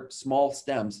 more small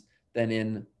stems than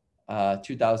in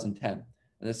 2010. And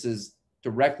this is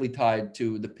directly tied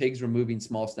to the pigs removing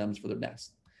small stems for their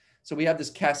nests. So we have this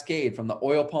cascade from the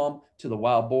oil palm to the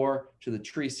wild boar to the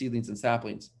tree seedlings and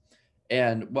saplings.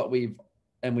 And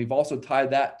we've also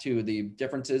tied that to the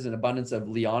differences in abundance of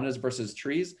lianas versus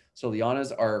trees. So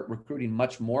lianas are recruiting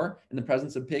much more in the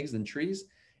presence of pigs than trees.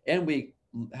 And we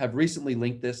have recently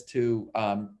linked this to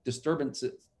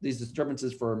these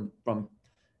disturbances from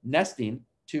nesting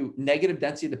to negative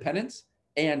density dependence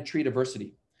and tree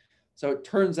diversity. So it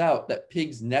turns out that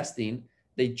pigs nesting,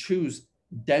 they choose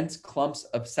dense clumps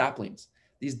of saplings.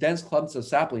 These dense clumps of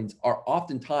saplings are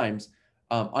oftentimes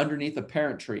underneath a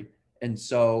parent tree. And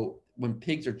so when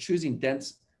pigs are choosing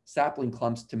dense sapling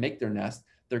clumps to make their nest,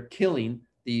 they're killing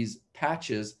these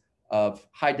patches of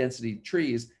high density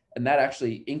trees, and that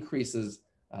actually increases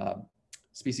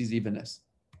species evenness.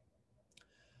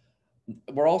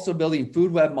 We're also building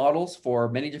food web models for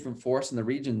many different forests in the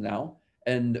region now,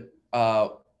 and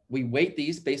we weight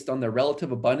these based on their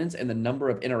relative abundance and the number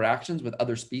of interactions with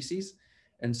other species.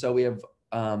 And so we have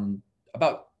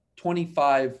about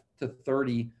 25 to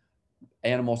 30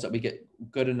 animals that we get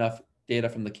good enough data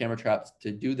from the camera traps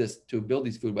to do this, to build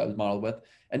these food webs model with.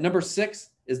 And number 6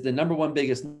 is the number 1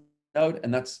 biggest node,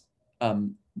 and that's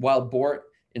wild boar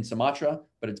in Sumatra,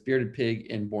 but it's bearded pig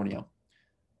in Borneo.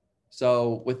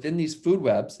 So within these food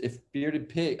webs, if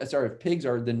pigs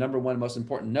are the number 1 most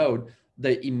important node,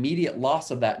 the immediate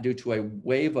loss of that due to a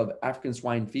wave of African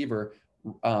swine fever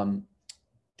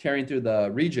tearing through the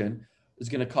region is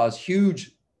going to cause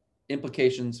huge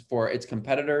implications for its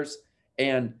competitors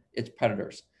and its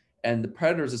predators. And the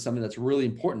predators is something that's really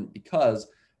important because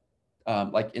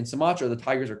like in Sumatra, the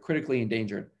tigers are critically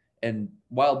endangered, and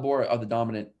wild boar are the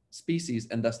dominant species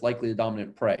and thus likely the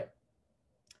dominant prey.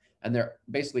 And they're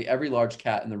basically every large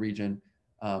cat in the region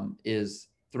is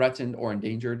threatened or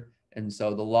endangered. And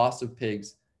so the loss of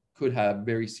pigs could have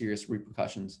very serious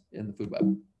repercussions in the food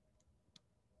web.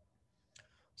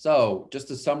 So just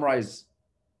to summarize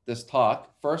this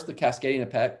talk, first, the cascading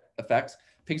effects.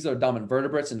 Pigs are dominant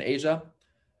vertebrates in Asia.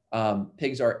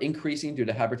 Pigs are increasing due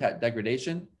to habitat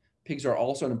degradation. Pigs are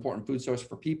also an important food source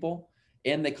for people,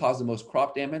 and they cause the most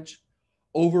crop damage.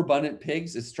 Overabundant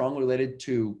pigs is strongly related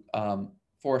to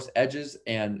forest edges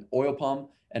and oil palm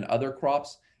and other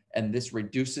crops, and this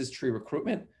reduces tree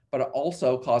recruitment, but it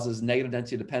also causes negative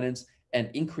density dependence and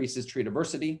increases tree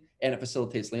diversity, and it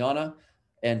facilitates liana.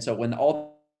 And so when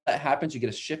all that happens, you get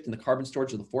a shift in the carbon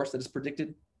storage of the forest that is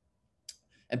predicted.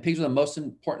 And pigs are the most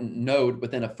important node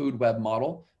within a food web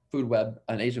model,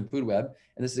 an Asian food web.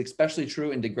 And this is especially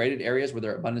true in degraded areas where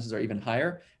their abundances are even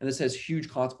higher. And this has huge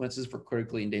consequences for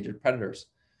critically endangered predators.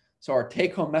 So our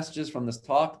take-home messages from this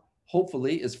talk,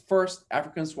 hopefully, is first,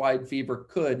 African swine fever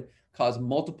could cause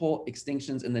multiple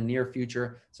extinctions in the near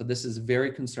future. So this is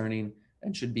very concerning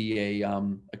and should be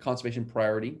a conservation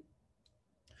priority.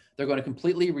 They're going to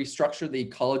completely restructure the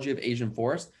ecology of Asian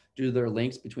forests due to their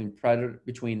links between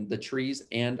the trees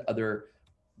and other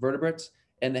vertebrates,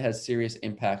 and it has serious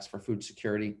impacts for food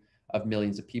security of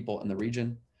millions of people in the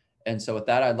region. And so with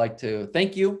that, I'd like to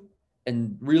thank you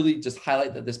and really just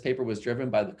highlight that this paper was driven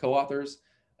by the co-authors.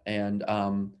 And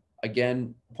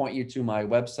again, point you to my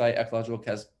website,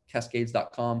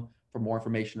 ecologicalcascades.com, for more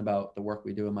information about the work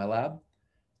we do in my lab.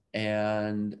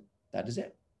 And that is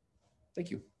it. Thank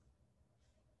you.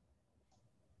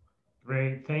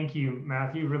 Great, thank you,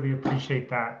 Matthew. Really appreciate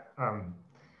that.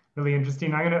 Really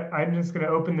interesting. I'm just gonna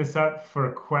open this up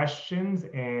for questions,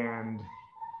 and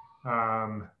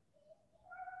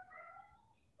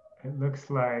it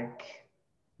looks like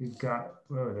we've got.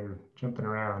 Whoa, they're jumping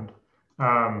around.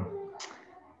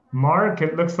 Mark,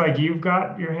 it looks like you've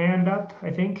got your hand up,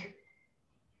 I think.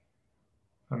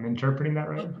 I'm interpreting that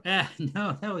right.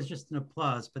 No, that was just an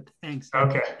applause, but thanks.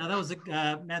 Okay. No, that was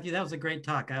Matthew. That was a great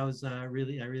talk. I was I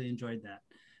really enjoyed that.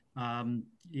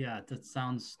 Yeah, that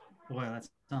sounds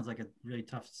like a really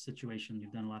tough situation.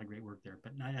 You've done a lot of great work there,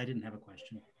 but I didn't have a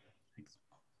question. Thanks.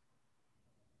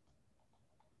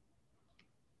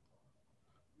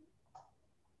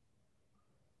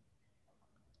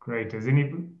 Great. Does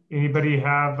anybody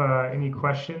have any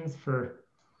questions for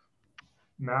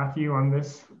Matthew on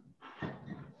this?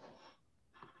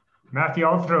 Matthew,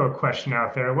 I'll throw a question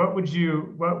out there. What would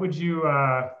you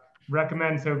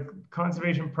recommend? So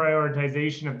conservation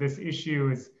prioritization of this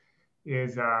issue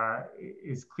is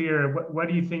clear. What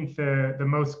do you think the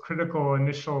most critical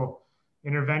initial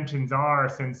interventions are,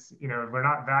 since we're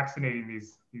not vaccinating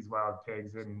these wild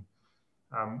pigs? And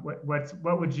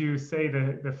what would you say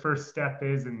the first step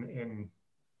is in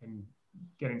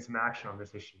getting some action on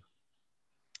this issue?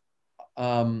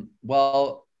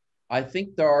 Well, I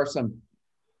think there are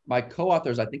my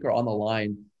co-authors, I think, are on the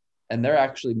line, and they're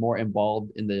actually more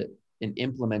involved in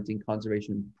implementing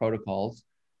conservation protocols.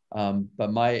 So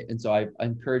I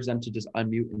encourage them to just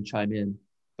unmute and chime in.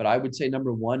 But I would say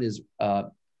number one is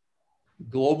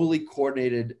globally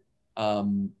coordinated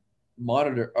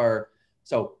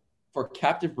so for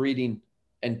captive breeding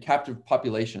and captive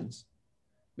populations,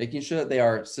 making sure that they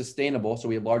are sustainable, so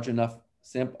we have large enough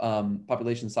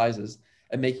population sizes,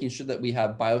 and making sure that we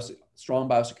have strong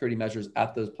biosecurity measures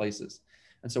at those places.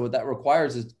 And so what that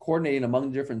requires is coordinating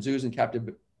among different zoos and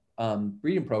captive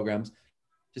breeding programs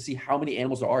to see how many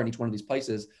animals there are in each one of these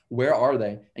places, where are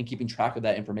they, and keeping track of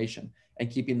that information,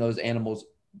 and keeping those animals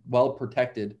well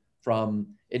protected from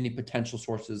any potential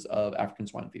sources of African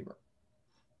swine fever.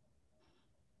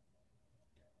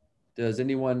 Does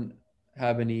anyone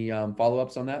have any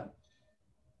follow-ups on that?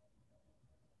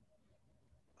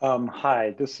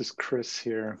 Hi, this is Chris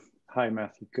here. Hi,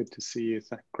 Matthew. Good to see you.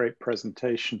 It's a great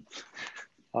presentation.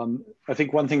 I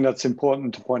think one thing that's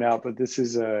important to point out, that this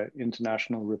is an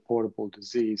international reportable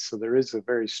disease, so there is a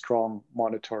very strong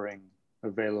monitoring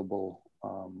available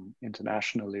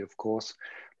internationally, of course,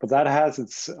 but that has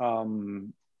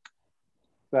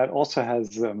that also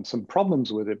has some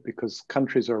problems with it, because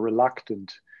countries are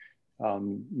reluctant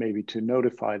maybe to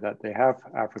notify that they have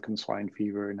African swine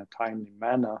fever in a timely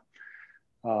manner,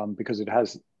 because it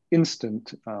has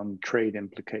instant trade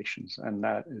implications, and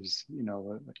that is,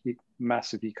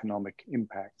 massive economic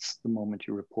impacts the moment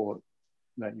you report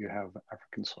that you have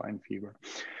African swine fever.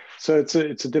 So it's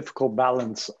a difficult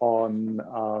balance on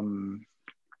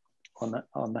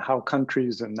how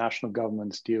countries and national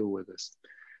governments deal with this.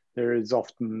 There is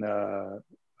often a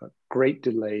great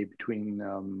delay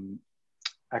between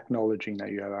acknowledging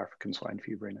that you have African swine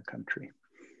fever in a country.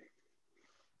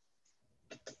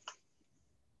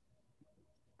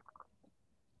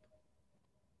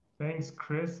 Thanks,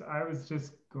 Chris. I was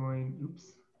just going,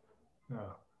 oops.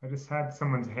 No, I just had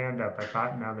someone's hand up. I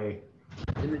thought now they...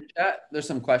 In the chat, there's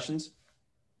some questions.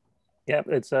 Yeah,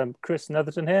 it's Chris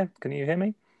Netherton here. Can you hear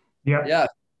me? Yeah. Yeah.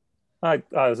 Hi, it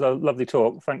was a lovely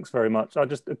talk. Thanks very much.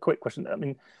 Just a quick question. I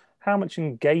mean, how much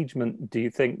engagement do you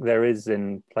think there is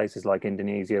in places like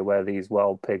Indonesia, where these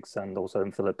wild pigs, and also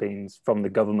in Philippines, from the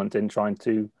government in trying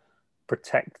to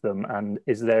protect them? And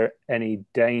is there any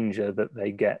danger that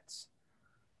they get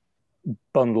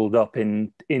bundled up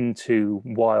into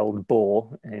wild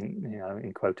boar,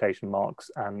 in quotation marks,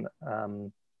 and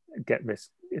get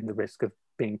the risk of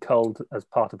being culled as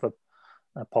part of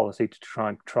a policy to try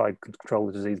and control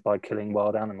the disease by killing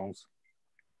wild animals?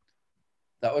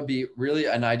 That would be really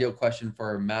an ideal question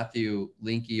for Matthew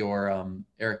Linke or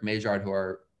Eric Majard,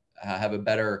 who have a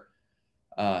better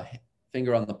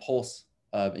finger on the pulse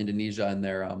of Indonesia and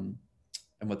their and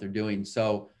what they're doing.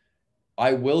 So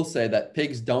I will say that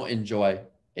pigs don't enjoy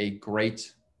a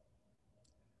great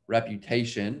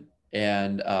reputation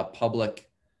and public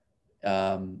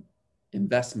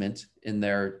investment in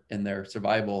their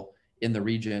survival in the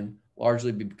region,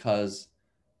 largely because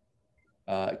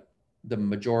the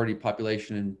majority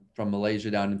population from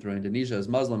Malaysia down and through Indonesia is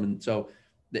Muslim, and so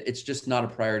it's just not a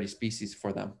priority species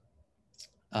for them.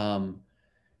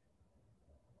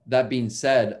 That being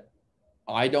said,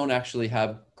 I don't actually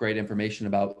have great information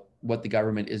about what the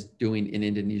government is doing in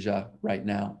Indonesia right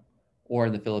now, or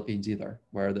in the Philippines either,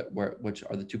 which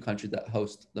are the two countries that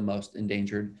host the most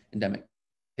endangered endemic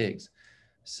pigs.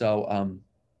 So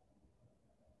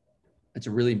it's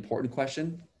a really important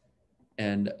question.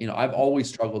 And I've always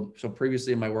struggled. So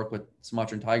previously in my work with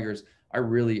Sumatran tigers, I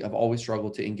really have always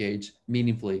struggled to engage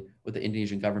meaningfully with the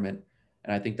Indonesian government.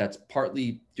 And I think that's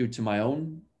partly due to my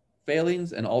own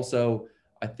failings. And also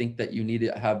I think that you need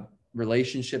to have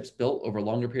relationships built over a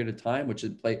longer period of time, which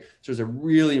is so there's a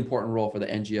really important role for the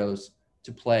NGOs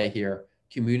to play here,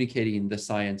 communicating the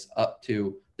science up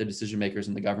to the decision makers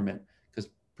in the government, because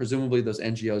presumably those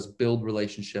NGOs build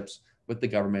relationships with the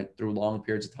government through long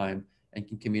periods of time and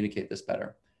can communicate this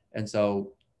better. And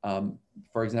so,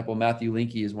 for example, Matthew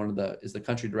Linke is the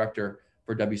country director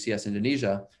for WCS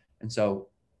Indonesia. And so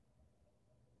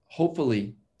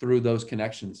hopefully through those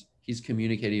connections, he's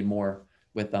communicating more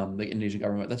with the Indonesian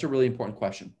government? That's a really important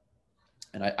question.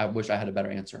 And I wish I had a better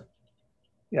answer.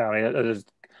 Yeah, I mean,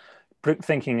 just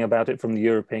thinking about it from the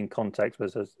European context,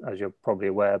 was as you're probably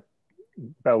aware,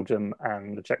 Belgium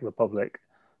and the Czech Republic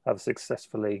have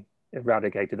successfully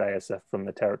eradicated ASF from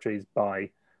the territories by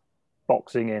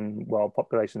boxing in wild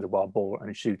populations of wild boar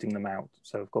and shooting them out.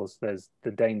 So of course there's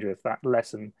the danger if that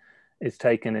lesson is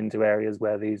taken into areas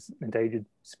where these endangered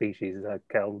species are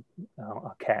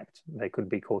kept, they could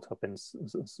be caught up in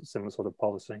similar sort of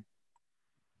policy.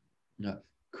 Yeah.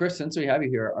 Chris, since we have you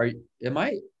here, am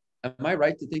I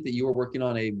right to think that you were working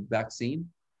on a vaccine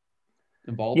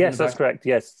involved? Yes, that's correct.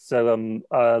 Yes. So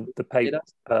the paper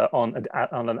on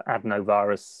an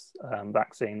adenovirus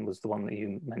vaccine was the one that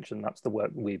you mentioned. That's the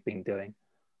work we've been doing.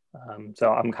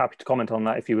 So I'm happy to comment on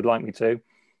that if you would like me to.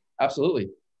 Absolutely.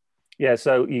 Yeah.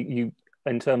 So you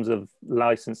in terms of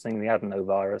licensing the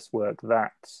adenovirus work,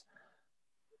 that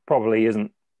probably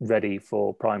isn't ready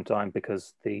for prime time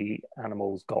because the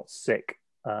animals got sick.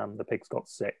 The pigs got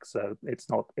sick, so it's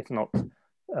not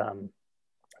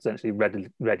essentially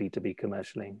ready to be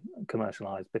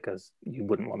commercialized, because you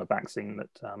wouldn't want a vaccine that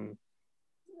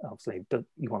obviously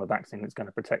you want a vaccine that's going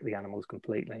to protect the animals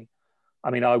completely.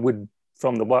 I mean, I would,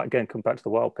 from the again, come back to the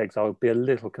wild pigs, I would be a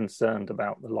little concerned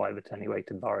about the live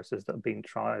attenuated viruses that have been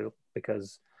trialed,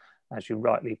 because as you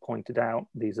rightly pointed out,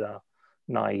 these are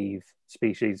naive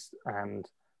species, and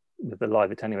with the live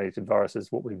attenuated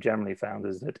viruses, what we've generally found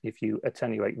is that if you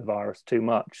attenuate the virus too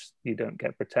much, you don't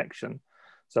get protection.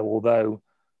 So although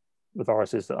the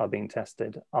viruses that are being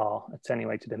tested are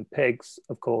attenuated in pigs,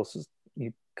 of course,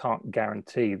 you can't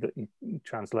guarantee that you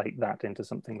translate that into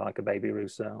something like a baby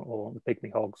rusa or the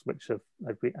pygmy hogs, which have,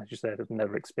 as you said, have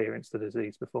never experienced the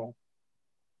disease before.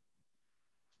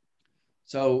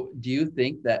 So do you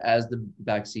think that as the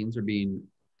vaccines are being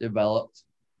developed,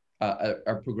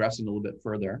 are progressing a little bit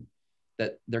further,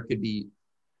 that there could be,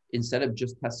 instead of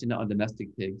just testing it on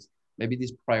domestic pigs, maybe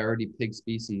these priority pig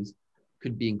species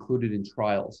could be included in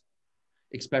trials,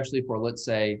 especially for, let's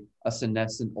say, a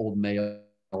senescent old male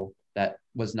that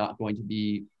was not going to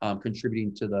be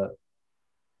contributing to the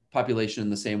population in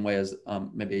the same way as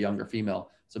maybe a younger female.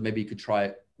 So maybe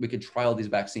we could trial these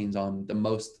vaccines on the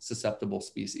most susceptible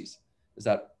species. Has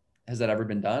that ever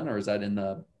been done, or is that in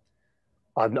the?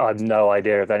 I've no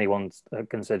idea if anyone's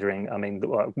considering. I mean,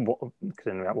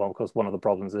 considering that, well, of course, one of the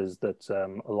problems is that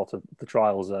a lot of the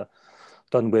trials are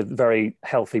done with very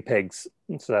healthy pigs.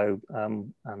 So,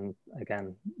 and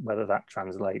again, whether that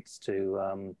translates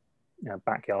to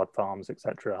backyard farms,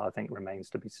 etc., I think remains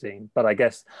to be seen. But I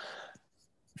guess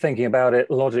thinking about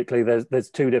it logically, there's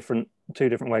two different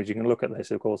ways you can look at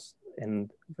this. Of course, when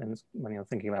you're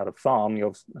thinking about a farm,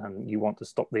 you want to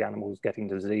stop the animals getting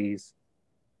disease.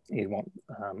 You want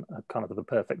a kind of the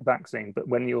perfect vaccine. But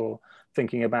when you're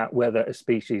thinking about whether a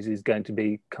species is going to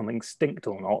become extinct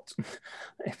or not,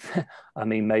 I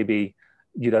mean, maybe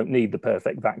you don't need the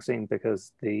perfect vaccine,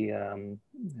 because the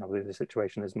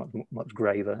situation is much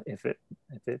graver if the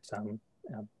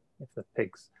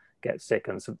pigs get sick,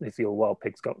 and if your wild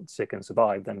pigs got sick and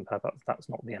survived, then perhaps that's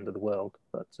not the end of the world.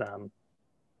 But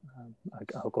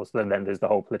of course, then there's the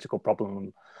whole political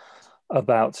problem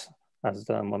about, as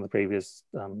one of the previous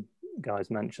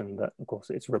guys mentioned, that of course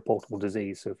it's a reportable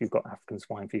disease. So if you've got African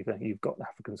swine fever, you've got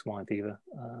African swine fever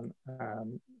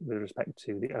with respect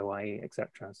to the OIE,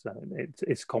 etc. So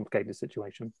it's a complicated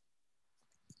situation.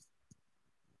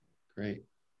 Great.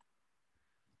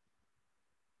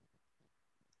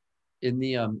 In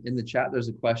the chat, there's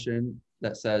a question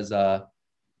that says, how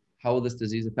will this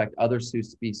disease affect other Sioux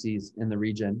species in the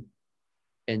region?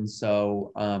 And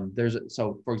so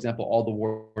for example, all the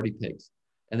warty pigs.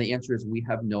 And the answer is we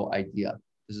have no idea.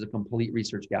 This is a complete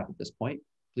research gap at this point.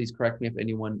 Please correct me if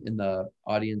anyone in the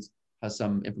audience has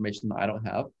some information that I don't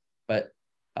have. But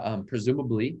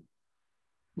presumably,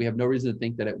 we have no reason to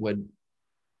think that it would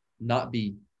not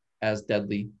be as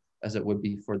deadly as it would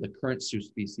be for the current Sioux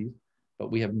species. But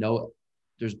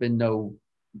there's been no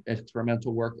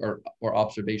experimental work or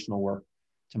observational work,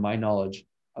 to my knowledge,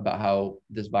 about how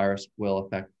this virus will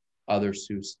affect other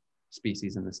Sioux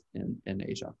species in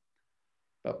Asia.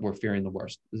 But we're fearing the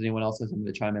worst. Does anyone else have something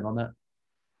to chime in on that?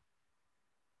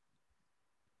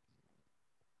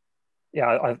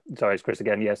 Yeah, sorry, it's Chris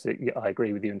again. Yes, I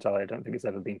agree with you entirely. I don't think it's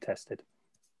ever been tested.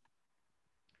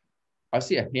 I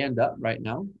see a hand up right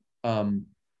now. I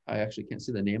actually can't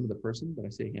see the name of the person, but I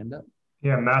see a hand up.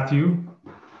 Yeah, Matthew.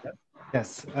 Yep.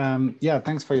 Yes. Yeah,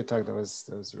 thanks for your talk. That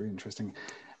was really interesting.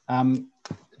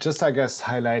 Just, I guess,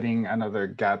 highlighting another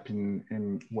gap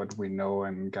in what we know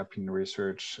and gap in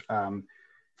research.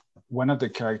 one of the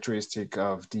characteristics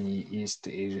of the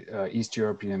East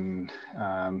European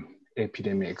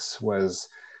epidemics was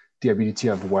the ability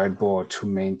of wild boar to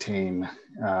maintain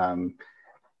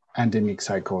endemic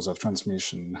cycles of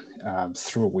transmission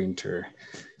through winter.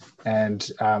 And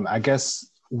I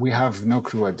guess we have no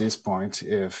clue at this point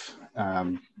if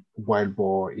wild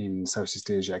boar in Southeast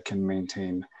Asia can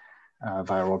maintain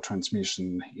viral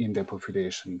transmission in their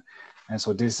population. And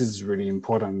so this is really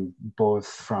important, both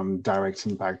from direct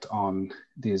impact on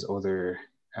these other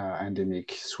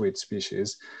endemic swine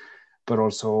species, but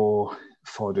also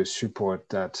for the support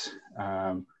that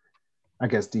I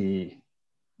guess the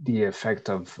effect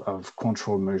of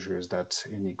control measures that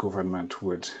any government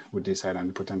would decide,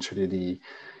 and potentially the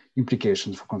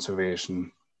implications for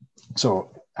conservation.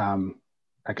 So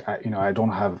I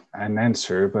don't have an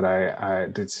answer,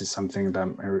 but this is something that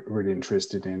I'm really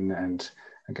interested in, and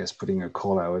I guess putting a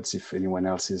call out, if anyone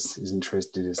else is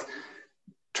interested, is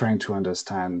trying to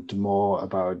understand more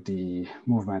about the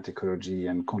movement ecology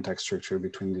and contact structure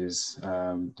between these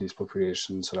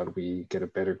populations, so that we get a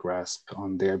better grasp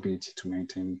on their ability to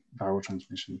maintain viral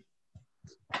transmission.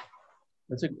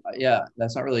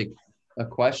 That's not really a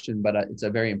question, but it's a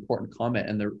very important comment,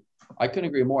 and I couldn't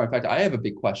agree more. In fact, I have a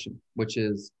big question, which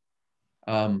is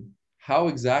how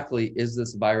exactly is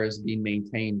this virus being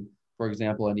maintained, for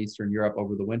example, in Eastern Europe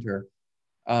over the winter?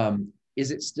 Is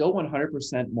it still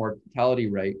 100% mortality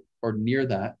rate or near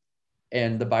that?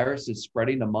 And the virus is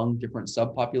spreading among different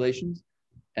subpopulations.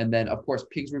 And then, of course,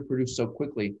 pigs reproduce so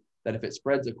quickly that if it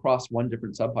spreads across one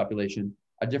different subpopulation,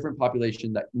 a different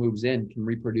population that moves in can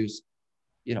reproduce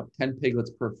 10 piglets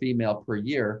per female per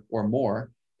year or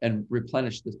more and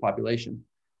replenish this population.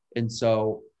 And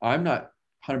so I'm not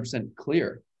 100%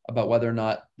 clear about whether or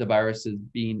not the virus is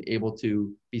being able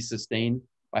to be sustained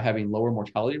by having lower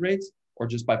mortality rates, or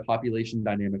just by population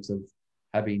dynamics of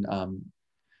having,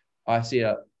 I see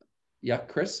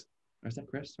Chris, or is that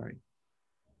Chris? Sorry.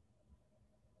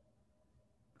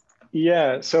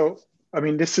 Yeah, so I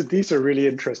mean, these are really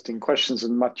interesting questions,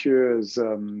 and Mathieu has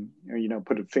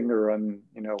put a finger on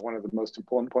one of the most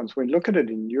important points. When we look at it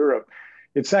in Europe,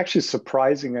 it's actually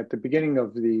surprising at the beginning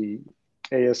of the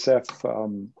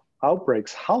ASF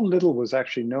outbreaks how little was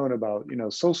actually known about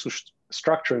social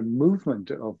structure and movement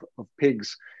of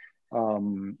pigs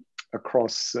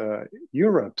across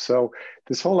Europe. So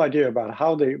this whole idea about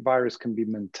how the virus can be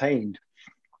maintained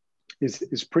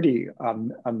is pretty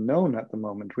unknown at the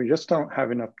moment. We just don't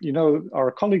have enough.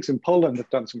 Our colleagues in Poland have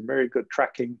done some very good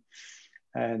tracking,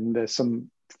 and there's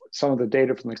some of the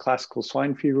data from the classical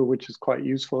swine fever, which is quite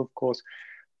useful, of course.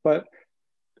 But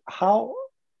how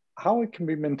it can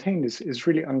be maintained is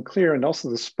really unclear, and also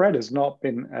the spread has not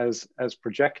been as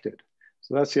projected.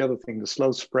 So that's the other thing. The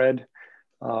slow spread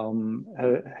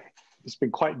it's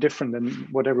been quite different than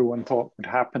what everyone thought would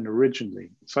happen originally.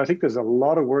 So I think there's a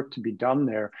lot of work to be done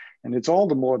there. And it's all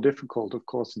the more difficult, of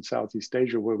course, in Southeast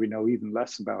Asia, where we know even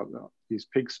less about these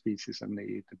pig species and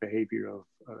the behavior of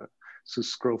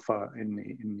Suscrofa in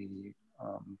the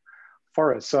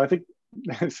forest. So I think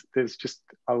there's just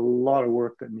a lot of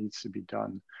work that needs to be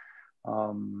done.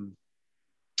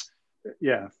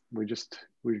 Yeah, we just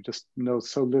know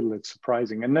so little, it's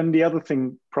surprising. And then the other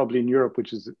thing probably in Europe,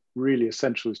 which is really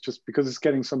essential, is just because it's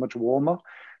getting so much warmer,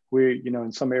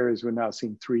 in some areas we're now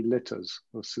seeing 3 litters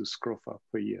of Suscrofa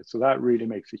per year. So that really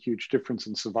makes a huge difference,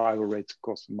 and survival rates, of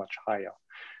course, are much higher.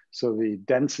 So the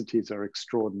densities are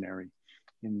extraordinary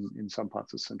in some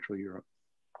parts of Central Europe.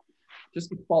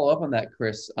 Just to follow up on that,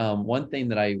 Chris, one thing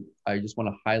that I just want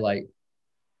to highlight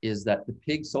is that the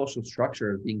pig social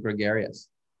structure of being gregarious,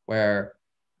 where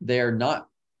they have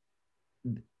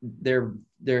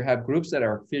groups that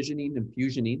are fissioning and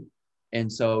fusioning.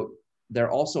 And so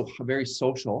they're also very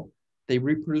social. They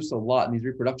reproduce a lot, and these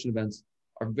reproduction events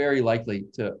are very likely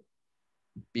to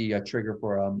be a trigger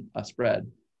for a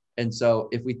spread. And so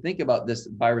if we think about this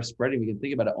virus spreading, we can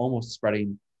think about it almost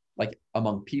spreading like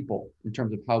among people in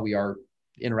terms of how we are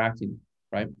interacting,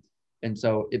 right? And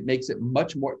so it makes it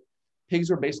much more, pigs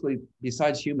are basically,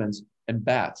 besides humans and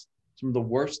bats, some of the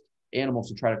worst animals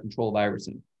to try to control a virus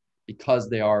in, because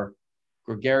they are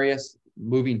gregarious,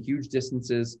 moving huge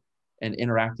distances and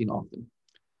interacting often.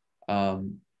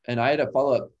 And I had a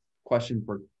follow-up question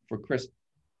for Chris.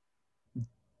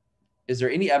 Is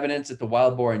there any evidence that the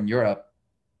wild boar in Europe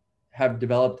have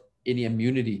developed any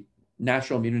immunity,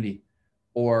 natural immunity?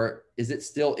 Or is it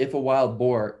still, if a wild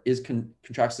boar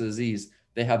contracts the disease,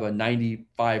 they have a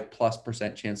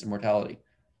 95+% chance of mortality?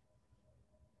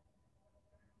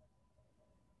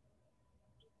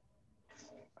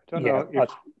 I don't know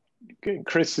if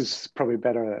Chris is probably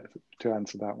better to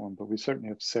answer that one, but we certainly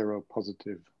have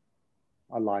seropositive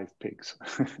alive pigs.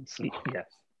 So. Yes,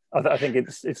 I think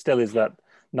it still is that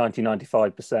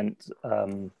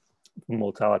 95%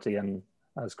 mortality, and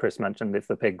as Chris mentioned, if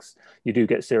the pigs, you do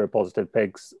get seropositive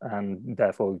pigs, and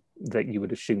therefore that you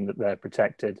would assume that they're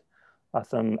protected.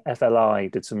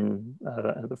 FLI did some,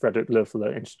 the Frederick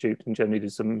Loeffler Institute in Germany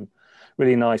did some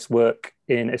really nice work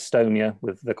in Estonia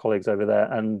with the colleagues over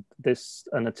there, and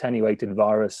an attenuated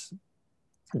virus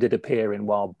did appear in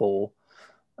wild boar,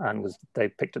 and they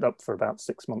picked it up for about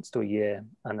 6 months to a year,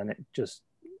 and then it just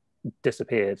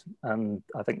disappeared. And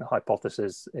I think the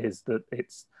hypothesis is that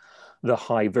it's the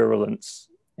high virulence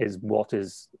is what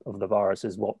is of the virus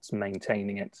is what's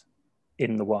maintaining it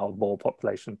in the wild boar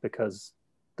population, because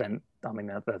then, I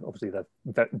mean, obviously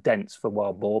they're dense for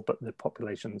wild boar, but the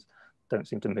populations don't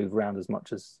seem to move around as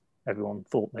much as everyone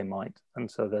thought they might. And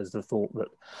so there's the thought that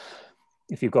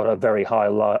if you've got a very high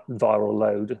viral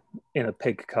load in a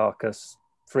pig carcass,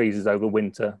 freezes over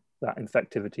winter, that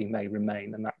infectivity may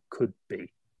remain, and that could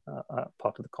be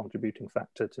part of the contributing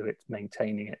factor to it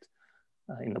maintaining it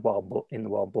in the wild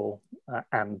boar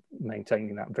and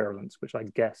maintaining that virulence, which I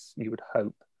guess you would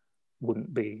hope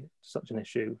wouldn't be such an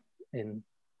issue in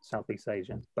Southeast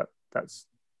Asia, but that's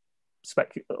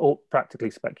practically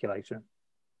speculation.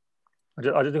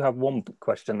 I do have one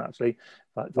question, actually,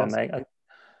 if I may.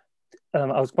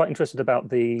 I was quite interested about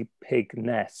the pig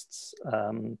nests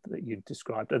that you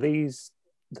described. Are these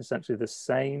essentially the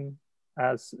same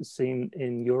as seen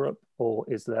in Europe, or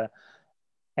is there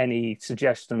any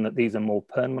suggestion that these are more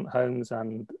permanent homes,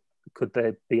 and could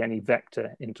there be any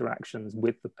vector interactions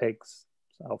with the pigs?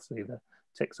 So obviously the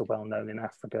ticks are well known in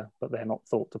Africa, but they're not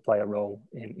thought to play a role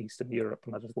in Eastern Europe.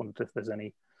 And I just wondered if there's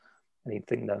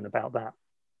anything known about that.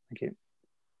 Thank you.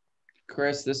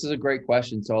 Chris, this is a great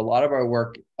question. So a lot of our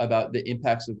work about the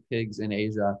impacts of pigs in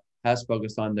Asia has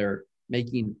focused on their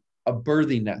making a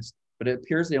birthing nest, but it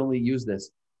appears they only use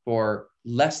this for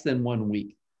less than 1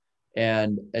 week.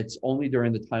 And it's only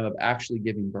during the time of actually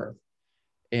giving birth.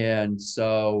 And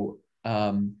so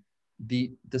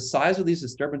the size of these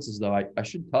disturbances, though, I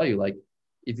should tell you, like,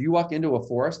 if you walk into a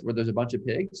forest where there's a bunch of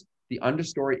pigs, the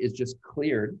understory is just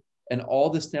cleared and all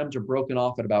the stems are broken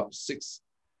off at about 6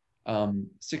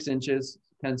 inches,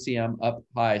 10 cm up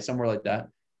high, somewhere like that.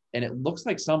 And it looks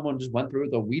like someone just went through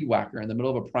with a weed whacker in the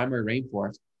middle of a primary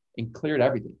rainforest and cleared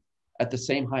everything at the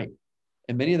same height.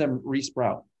 And many of them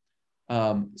resprout.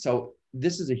 So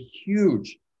this is a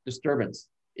huge disturbance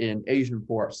in Asian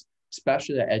forests,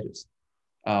 especially the edges,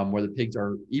 where the pigs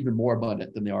are even more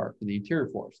abundant than they are in the interior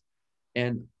forest.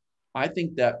 And I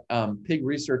think that pig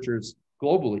researchers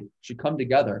globally should come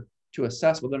together to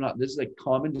assess whether or not this is a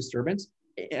common disturbance.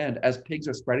 And as pigs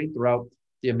are spreading throughout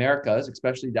the Americas,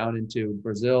 especially down into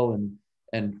Brazil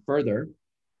and further,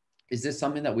 is this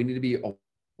something that we need to be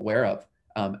aware of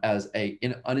as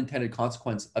an unintended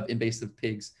consequence of invasive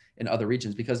pigs in other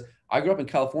regions? Because I grew up in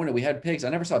California, we had pigs. I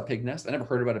never saw a pig nest. I never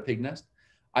heard about a pig nest.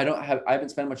 I haven't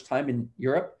spent much time in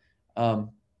Europe,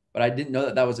 but I didn't know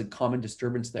that that was a common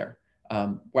disturbance there.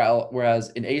 Whereas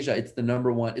in Asia, it's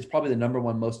probably the number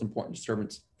one most important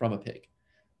disturbance from a pig.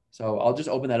 So I'll just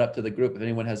open that up to the group if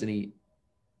anyone has anything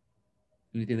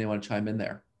they want to chime in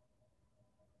there.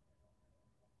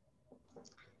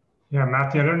 Yeah,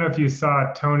 Matthew, I don't know if you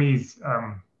saw Tony's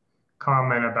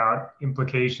comment about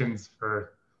implications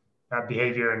for that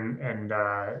behavior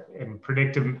and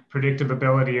predictive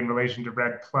ability in relation to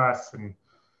Red Plus and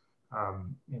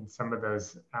in some of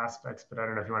those aspects, but I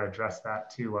don't know if you want to address that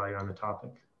too while you're on the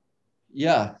topic.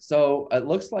 Yeah, so it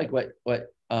looks like what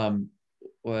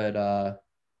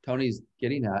Tony's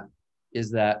getting at is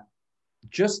that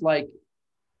just like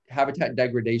habitat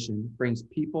degradation brings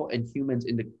people and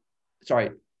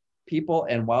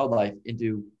wildlife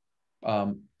into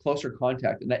closer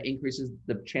contact, and that increases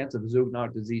the chance of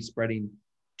zoonotic disease spreading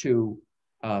to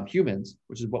humans,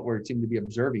 which is what we're seeming to be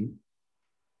observing.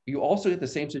 You also get the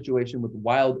same situation with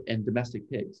wild and domestic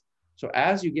pigs. So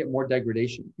as you get more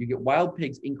degradation, you get wild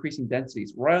pigs increasing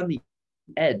densities right on the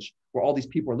edge where all these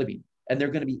people are living, and they're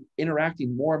going to be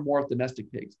interacting more and more with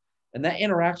domestic pigs. And that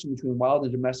interaction between wild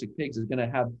and domestic pigs is going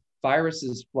to have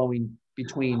viruses flowing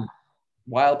between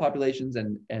wild populations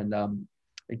and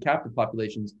captive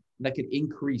populations, and that could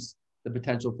increase the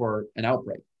potential for an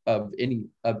outbreak of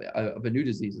a new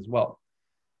disease as well.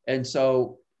 And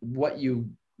so what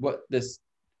this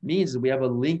means is we have a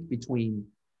link between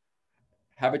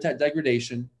habitat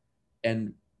degradation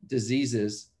and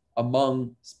diseases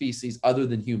among species other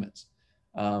than humans.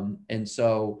 And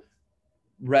so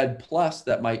Red Plus,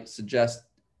 that might suggest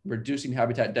reducing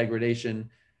habitat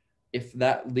degradation, if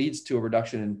that leads to a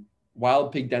reduction in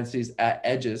wild pig densities at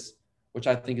edges, which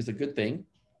I think is a good thing,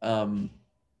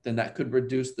 then that could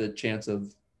reduce the chance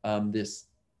of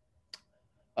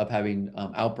having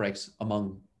outbreaks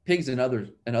among pigs and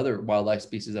other wildlife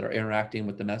species that are interacting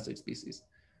with domestic species.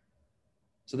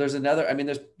 So there's another, I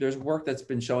mean, there's work that's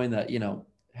been showing that, you know,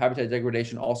 habitat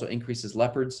degradation also increases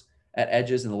leopards at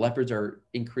edges, and the leopards are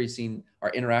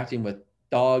interacting with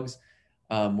dogs,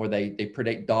 where they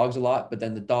predate dogs a lot, but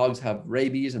then the dogs have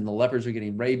rabies and the leopards are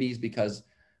getting rabies because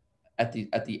at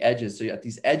the edges. So at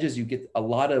these edges, you get a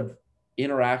lot of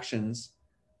interactions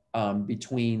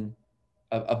between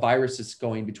a virus is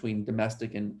going between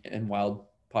domestic and wild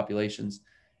populations.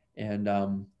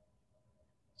 And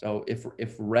so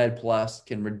if Red Plus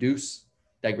can reduce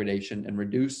degradation and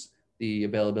reduce the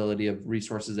availability of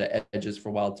resources at edges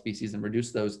for wild species and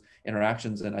reduce those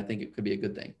interactions, then I think it could be a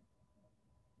good thing.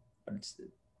 But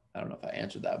I don't know if I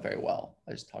answered that very well.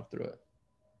 I just talked through it.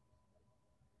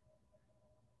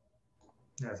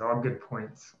 That's all good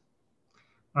points.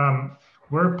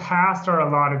 We're past our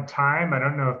allotted time. I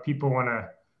don't know if people want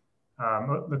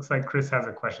to, looks like Chris has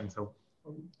a question, so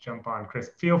jump on, Chris.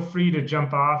 Feel free to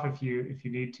jump off if you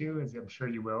need to, as I'm sure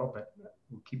you will, but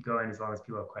we'll keep going as long as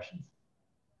people have questions.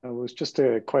 It was just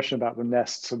a question about the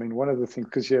nests. I mean, one of the things,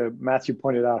 because Matthew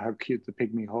pointed out how cute the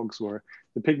pygmy hogs were.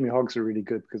 The pygmy hogs are really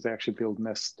good because they actually build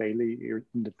nests daily,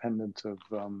 independent of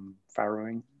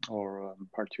farrowing or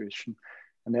parturition.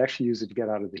 And they actually use it to get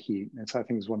out of the heat. And so I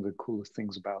think it's one of the coolest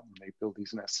things about them. They build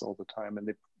these nests all the time, and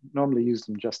they normally use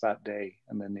them just that day,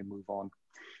 and then they move on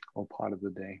all part of the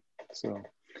day. So I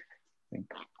think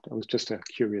that was just a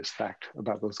curious fact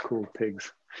about those cool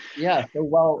pigs. Yeah, so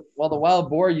while the wild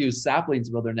boar use saplings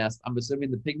to build their nest, I'm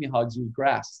assuming the pygmy hogs use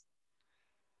grass.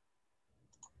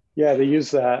 Yeah, they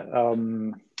use that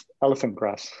elephant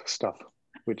grass stuff,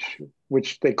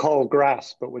 which they call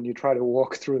grass, but when you try to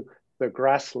walk through the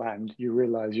grassland, you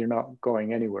realize you're not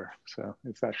going anywhere. So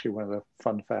it's actually one of the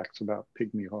fun facts about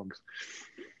pygmy hogs.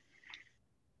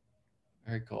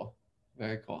 Very cool.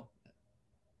 Very cool.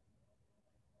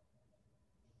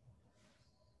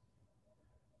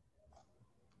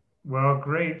 Well,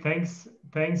 great. Thanks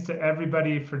to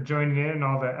everybody for joining in and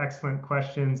all the excellent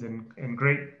questions and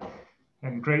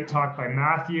great talk by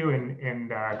Matthew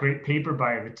and great paper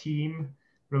by the team.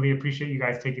 Really appreciate you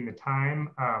guys taking the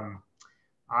time.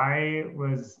 I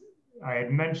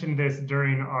had mentioned this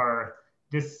during our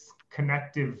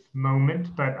disconnective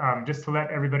moment, but just to let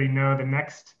everybody know, the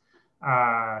next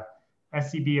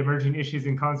SCB Emerging Issues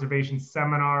in Conservation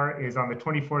seminar is on the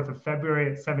 24th of February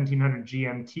at 1700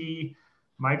 GMT.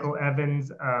 Michael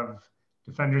Evans of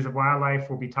Defenders of Wildlife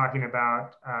will be talking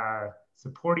about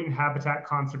supporting habitat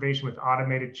conservation with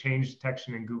automated change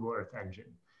detection in Google Earth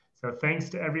Engine. So thanks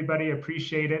to everybody,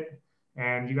 appreciate it.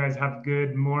 And you guys have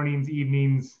good mornings,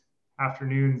 evenings,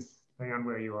 afternoons, depending on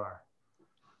where you are.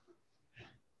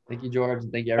 Thank you, George.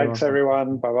 Thank you, everyone. Thanks,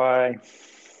 everyone. Bye-bye.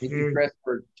 Thank you, Chris,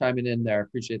 for chiming in there.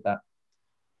 Appreciate that.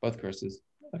 Both Chris's.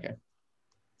 Okay.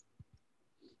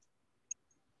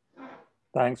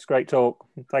 Thanks. Great talk.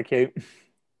 Thank you.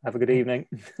 Have a good evening.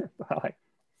 Bye.